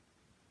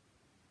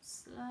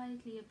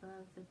 slightly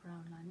above the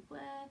brow line,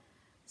 where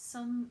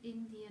some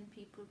Indian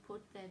people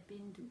put their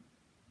bindu.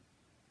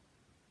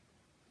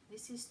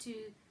 This is to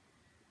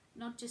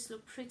not just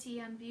look pretty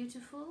and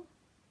beautiful,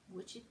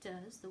 which it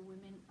does, the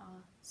women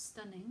are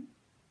stunning,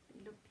 they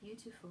look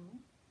beautiful,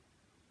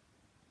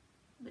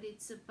 but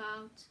it's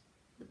about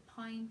the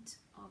point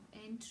of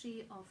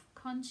entry of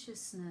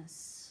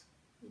consciousness.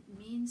 It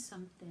means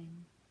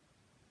something.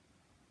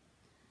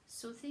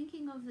 So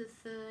thinking of the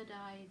third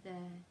eye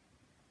there,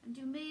 and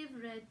you may have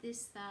read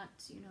this, that,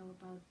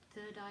 about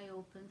third eye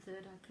open,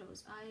 third eye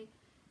closed. I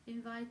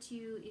invite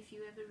you, if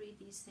you ever read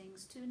these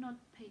things, to not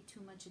pay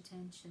too much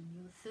attention.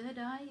 Your third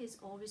eye is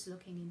always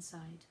looking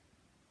inside.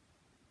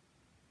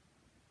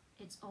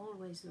 It's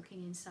always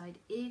looking inside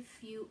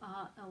if you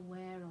are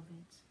aware of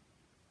it.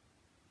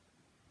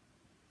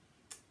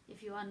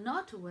 If you are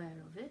not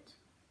aware of it,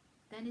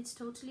 then it's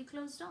totally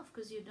closed off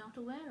because you're not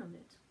aware of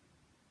it.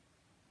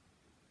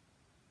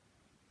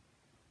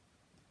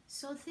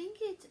 So think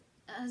it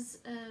as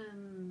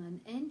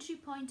an entry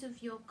point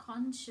of your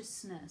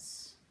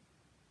consciousness.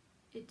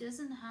 It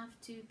doesn't have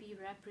to be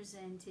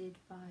represented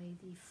by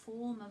the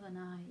form of an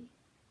eye.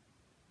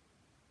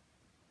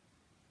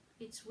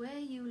 It's where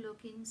you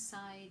look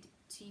inside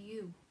to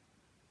you.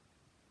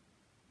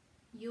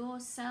 Your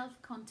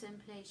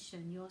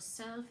self-contemplation, your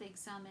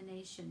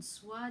self-examination,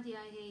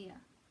 swadhyaya.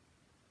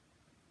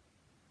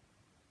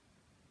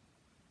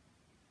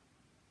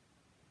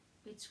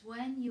 It's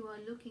when you are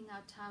looking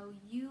at how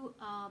you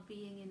are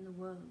being in the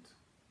world.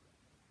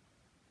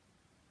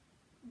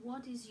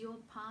 What is your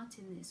part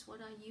in this?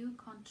 What are you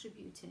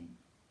contributing?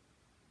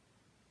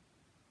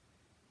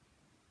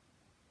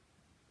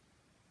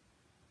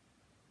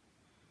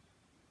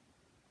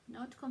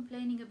 Not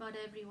complaining about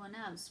everyone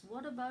else.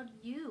 What about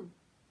you?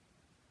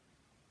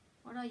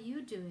 What are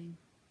you doing?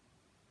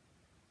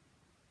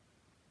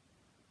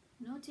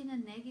 Not in a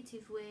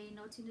negative way,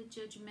 not in a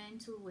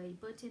judgmental way,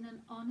 but in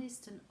an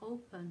honest and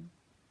open,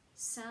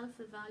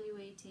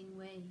 self-evaluating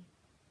way.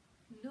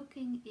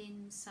 Looking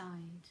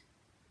inside.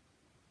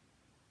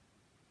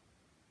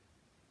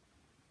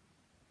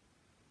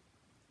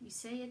 We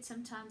say it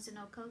sometimes in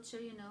our culture,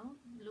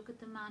 look at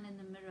the man in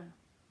the mirror.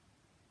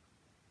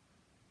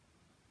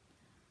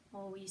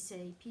 Or we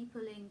say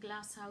people in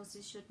glass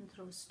houses shouldn't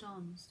throw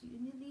stones.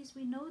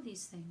 We know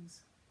these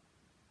things.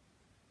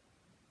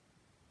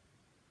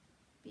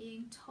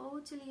 Being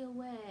totally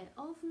aware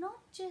of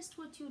not just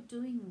what you're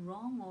doing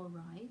wrong or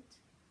right,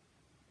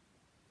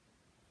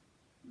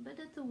 but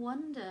at the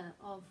wonder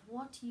of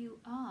what you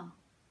are.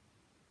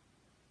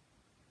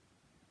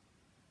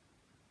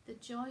 The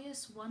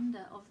joyous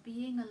wonder of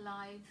being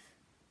alive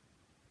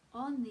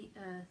on the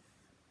earth,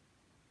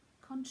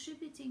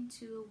 contributing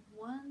to a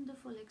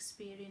wonderful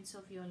experience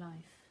of your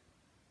life.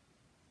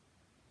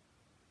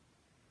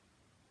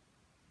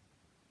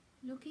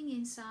 Looking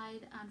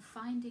inside and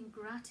finding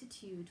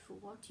gratitude for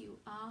what you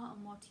are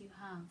and what you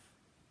have.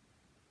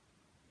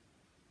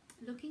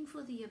 Looking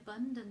for the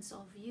abundance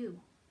of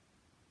you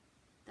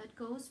that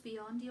goes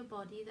beyond your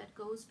body, that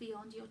goes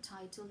beyond your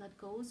title, that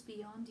goes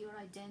beyond your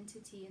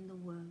identity in the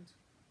world.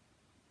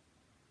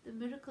 The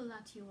miracle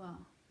that you are.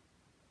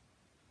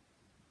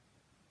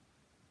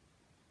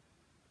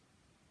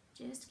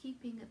 Just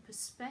keeping a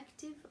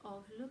perspective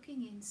of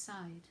looking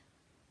inside.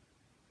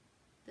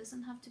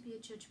 Doesn't have to be a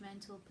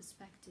judgmental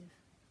perspective.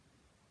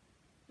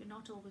 You're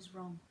not always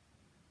wrong,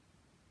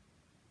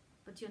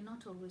 but you're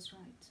not always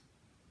right.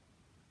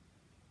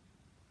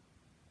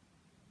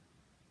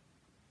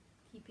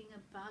 Keeping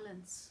a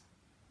balance.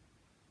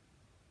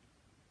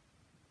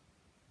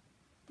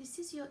 This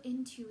is your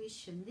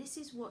intuition. This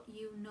is what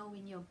you know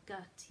in your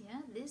gut.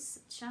 Yeah, this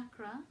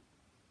chakra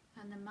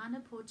and the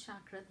Manipur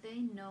chakra, they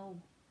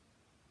know.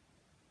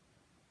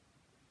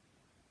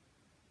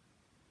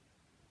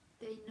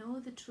 They know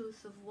the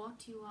truth of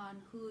what you are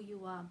and who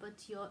you are,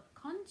 but your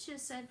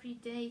conscious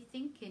everyday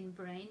thinking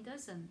brain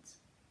doesn't.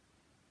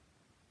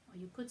 Or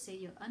you could say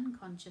your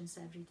unconscious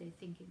everyday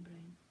thinking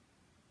brain.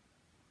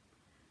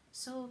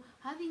 So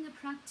having a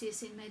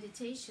practice in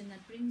meditation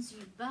that brings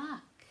you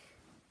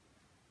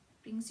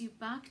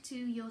back to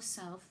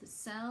yourself, the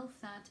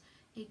self that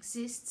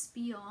exists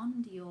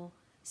beyond your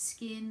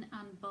skin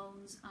and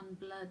bones and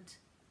blood,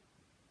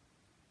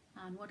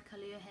 and what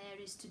colour your hair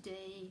is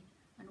today,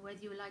 and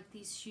whether you like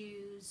these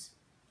shoes,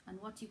 and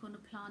what you're going to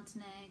plant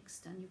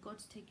next, and you've got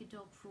to take your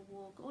dog for a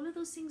walk. All of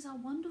those things are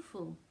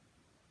wonderful.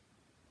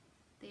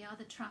 They are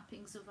the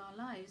trappings of our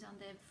lives, and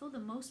they're, for the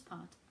most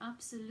part,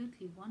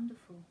 absolutely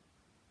wonderful.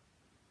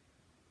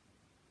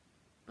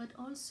 But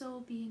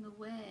also being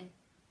aware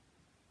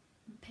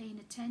and paying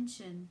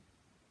attention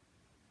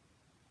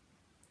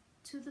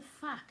to the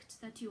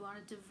fact that you are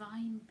a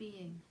divine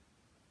being.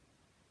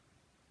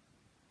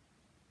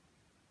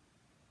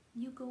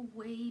 You go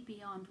way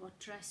beyond what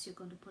dress you're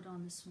going to put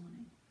on this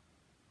morning,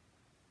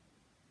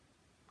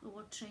 or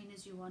what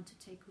trainers you want to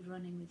take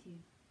running with you.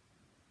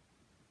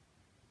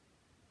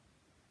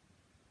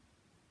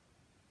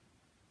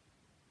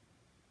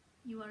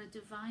 You are a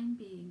divine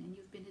being, and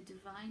you've been a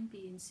divine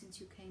being since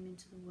you came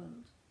into the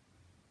world.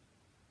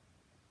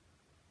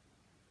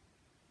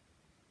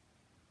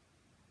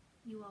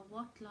 You are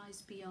what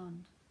lies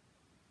beyond.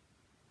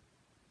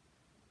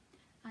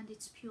 And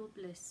it's pure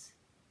bliss.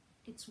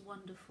 It's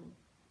wonderful.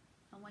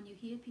 And when you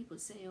hear people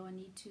say, oh, I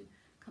need to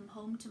come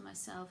home to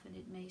myself, and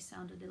it may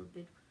sound a little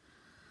bit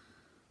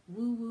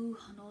woo-woo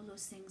and all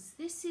those things,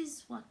 this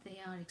is what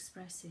they are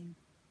expressing.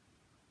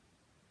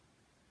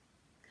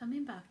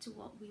 Coming back to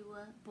what we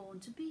were born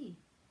to be.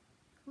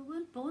 We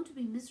weren't born to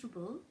be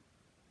miserable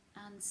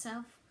and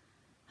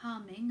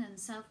self-harming and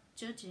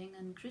self-judging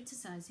and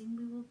criticizing.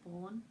 We were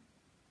born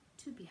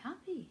to be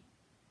happy.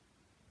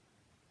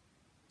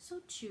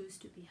 So choose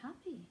to be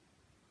happy.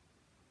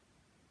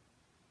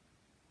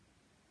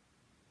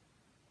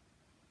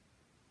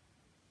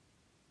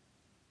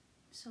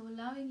 So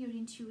allowing your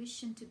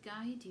intuition to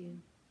guide you,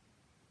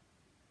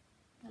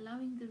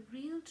 allowing the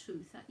real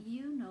truth that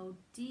you know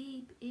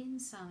deep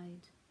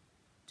inside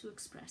to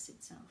express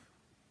itself.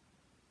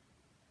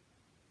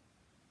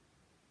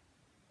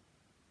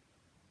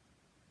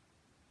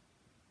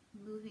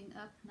 Moving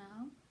up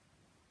now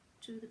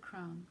to the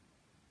crown.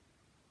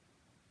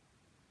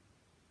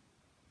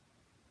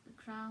 The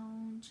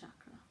crown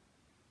chakra.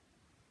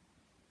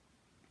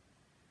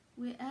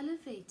 We're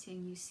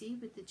elevating, you see,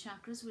 with the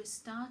chakras. We're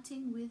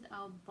starting with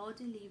our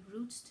bodily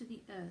roots to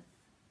the earth.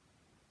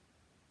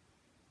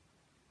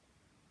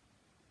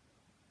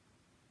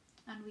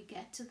 And we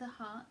get to the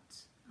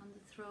heart and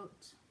the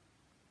throat.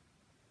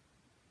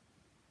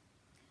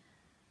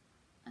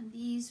 And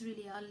these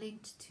really are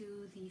linked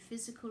to the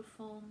physical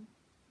form,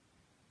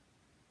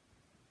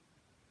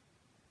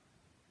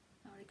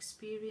 our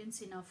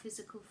experience in our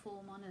physical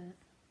form on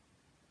earth.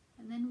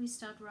 And then we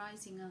start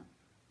rising up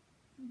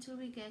until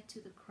we get to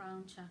the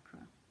crown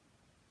chakra.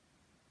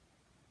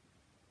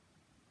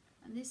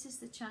 And this is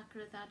the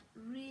chakra that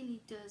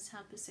really does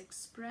help us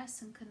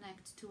express and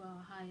connect to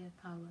our higher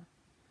power.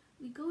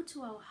 We go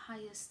to our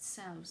highest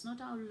selves,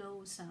 not our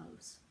low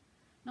selves,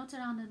 not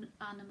our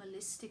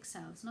animalistic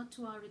selves, not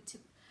to our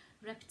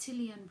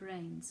reptilian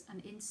brains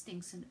and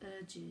instincts and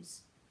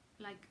urges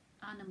like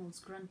animals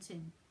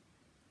grunting.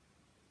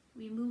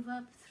 We move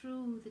up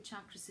through the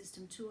chakra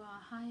system to our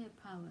higher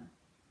power,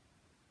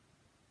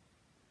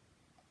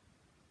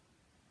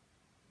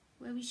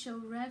 where we show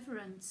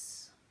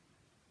reverence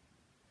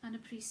and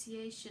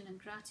appreciation and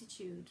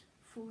gratitude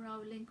for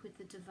our link with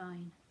the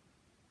divine,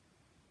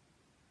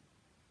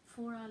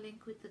 for our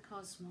link with the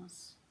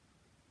cosmos,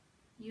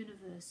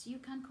 universe. You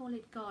can call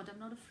it God. I'm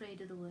not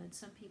afraid of the word.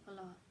 Some people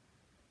are.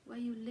 Where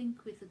you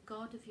link with the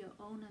God of your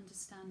own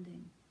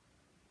understanding.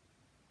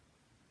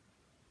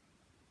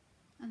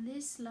 And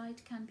this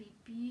light can be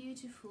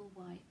beautiful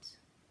white,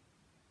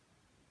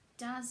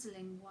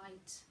 dazzling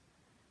white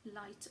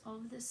light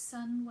of the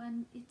sun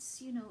when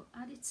it's,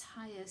 at its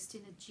highest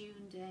in a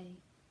June day.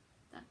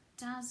 That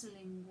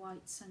dazzling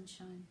white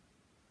sunshine.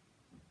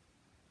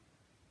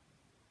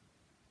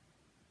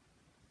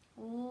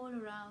 All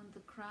around the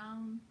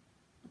crown,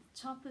 at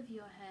the top of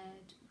your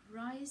head,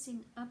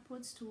 rising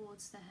upwards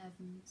towards the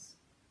heavens,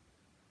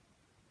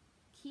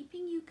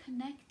 keeping you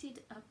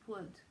connected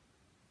upward,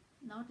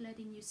 not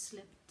letting you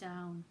slip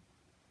down.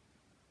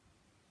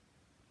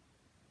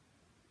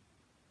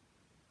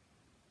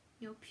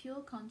 Your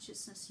pure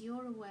consciousness,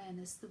 your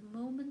awareness, the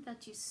moment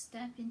that you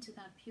step into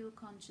that pure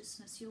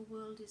consciousness, your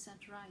world is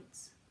at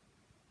rights.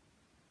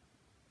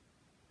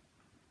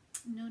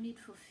 No need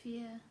for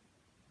fear,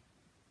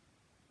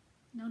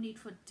 no need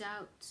for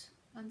doubt,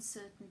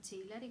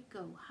 uncertainty. Let it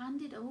go.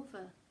 Hand it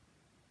over.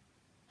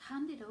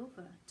 Hand it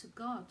over to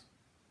God.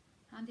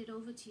 Hand it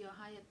over to your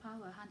higher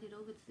power. Hand it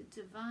over to the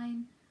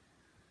divine.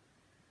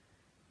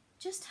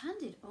 Just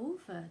hand it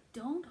over.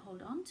 Don't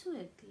hold on to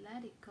it.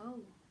 Let it go.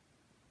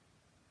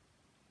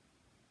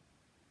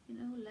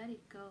 Let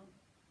it go.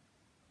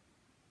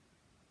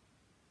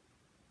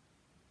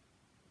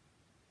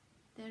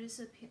 There is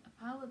a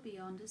power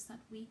beyond us that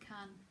we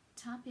can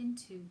tap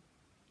into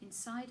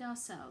inside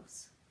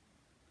ourselves,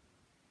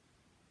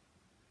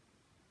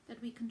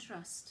 that we can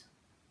trust.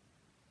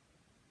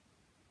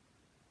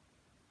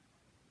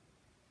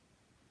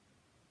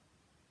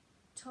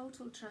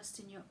 Total trust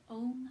in your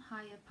own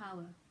higher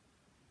power.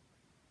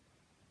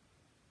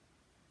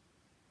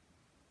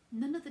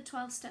 None of the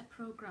 12-step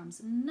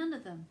programs, none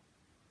of them.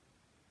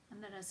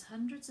 And there are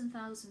hundreds and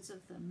thousands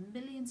of them,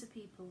 millions of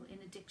people in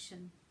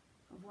addiction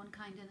of one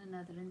kind and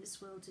another in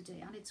this world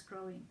today, and it's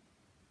growing.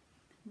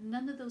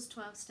 None of those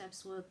 12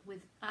 steps work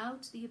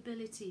without the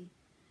ability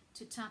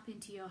to tap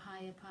into your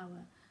higher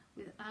power,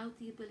 without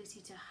the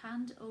ability to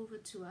hand over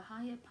to a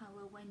higher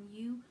power when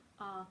you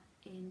are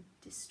in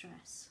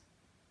distress.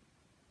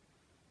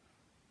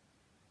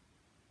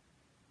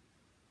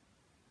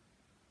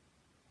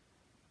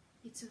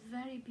 It's a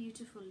very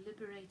beautiful,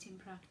 liberating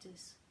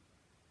practice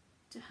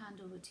to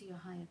hand over to your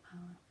higher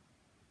power.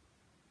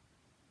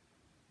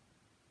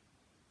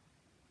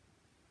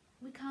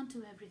 We can't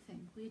do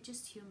everything. We're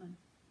just human.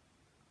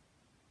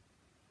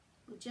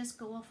 We'll just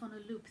go off on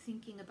a loop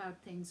thinking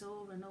about things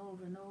over and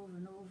over and over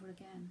and over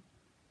again.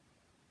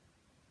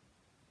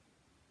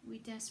 We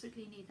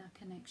desperately need that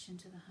connection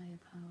to the higher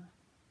power.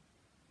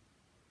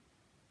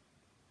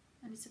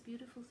 And it's a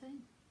beautiful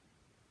thing.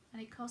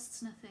 and it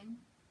costs nothing,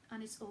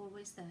 and it's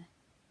always there.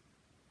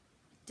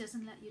 It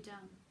doesn't let you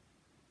down.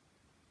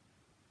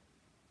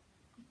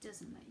 It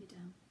doesn't let you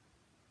down.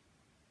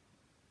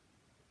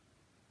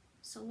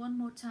 So one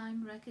more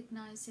time,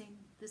 recognizing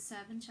the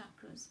 7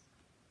 chakras,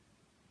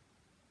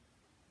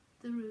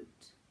 the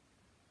root,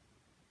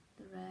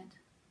 the red,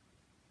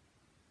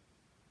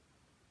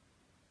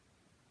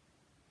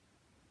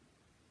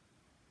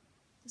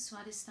 the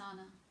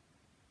Swadhisthana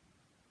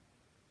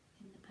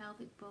in the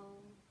pelvic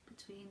bowl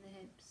between the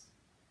hips,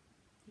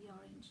 the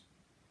orange,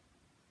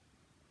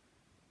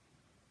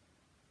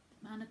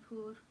 the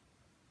Manipur,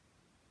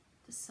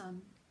 the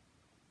sun,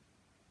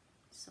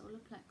 solar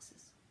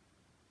plexus,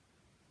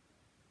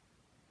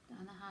 the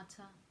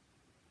Anahata,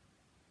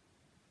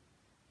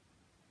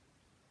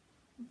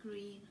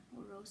 green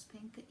or rose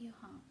pink at your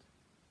heart,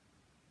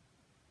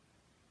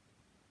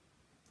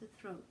 the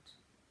throat,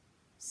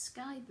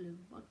 sky blue.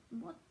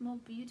 What more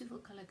beautiful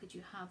colour could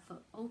you have for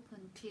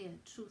open, clear,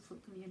 truthful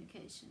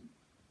communication?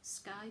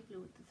 Sky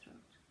blue at the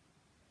throat.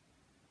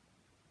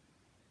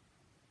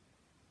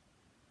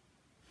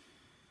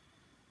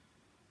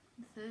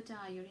 The third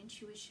eye, your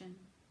intuition.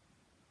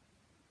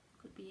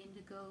 Could be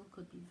indigo,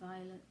 could be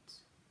violet,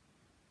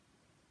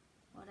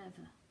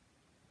 whatever.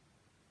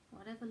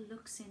 Whatever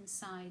looks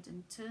inside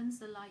and turns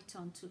the light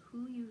on to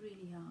who you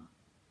really are.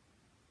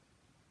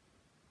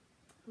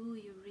 Who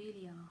you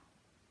really are.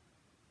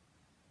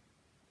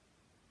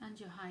 And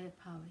your higher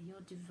power,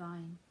 your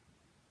divine,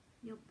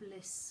 your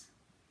bliss,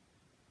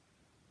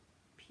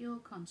 pure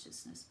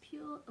consciousness,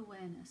 pure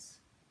awareness.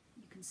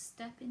 You can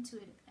step into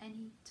it at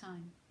any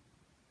time.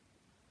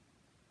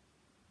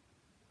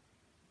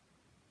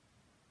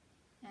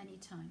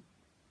 Anytime.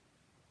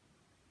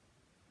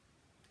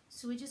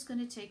 So we're just going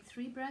to take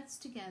 3 breaths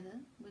together.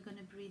 We're going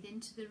to breathe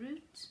into the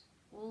root,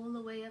 all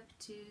the way up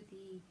to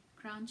the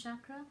crown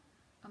chakra,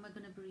 and we're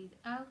going to breathe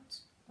out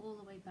all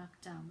the way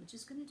back down. We're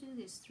just going to do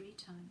this 3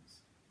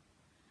 times.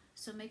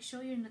 So make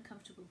sure you're in a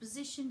comfortable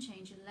position,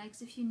 change your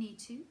legs if you need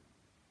to.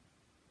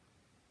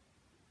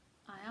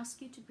 I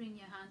ask you to bring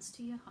your hands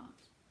to your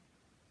heart,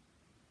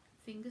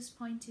 fingers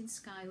pointing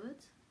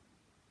skyward.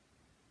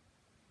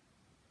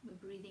 We're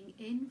breathing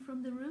in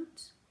from the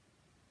root,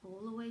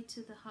 all the way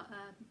to the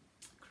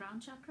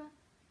crown chakra,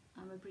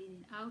 and we're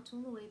breathing out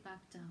all the way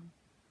back down.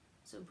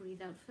 So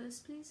breathe out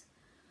first, please.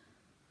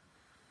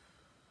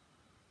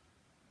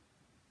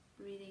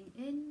 Breathing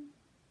in,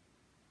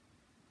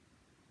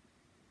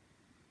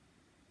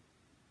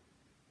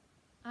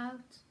 out,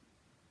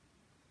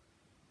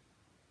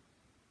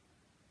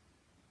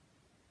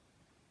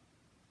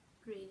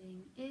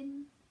 breathing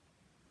in,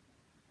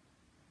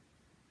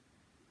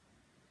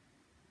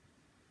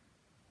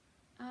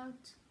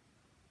 out,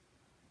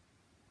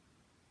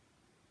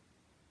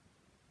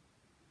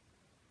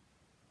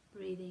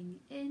 breathing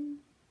in,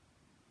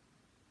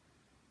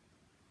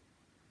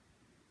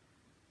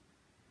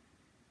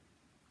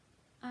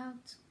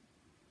 out,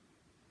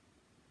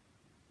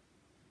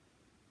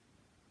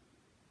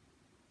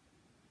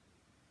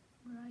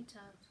 right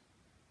out,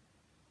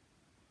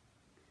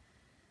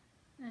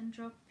 and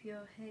drop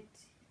your head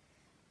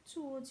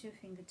towards your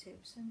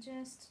fingertips and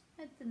just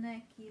let the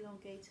neck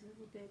elongate a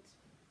little bit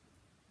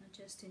and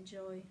just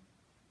enjoy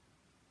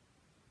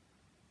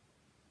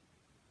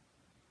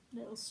a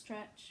little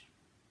stretch.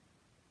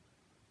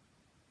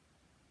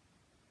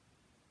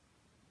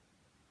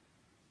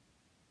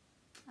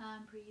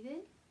 And breathe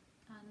in,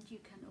 and you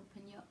can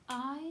open your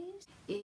eyes.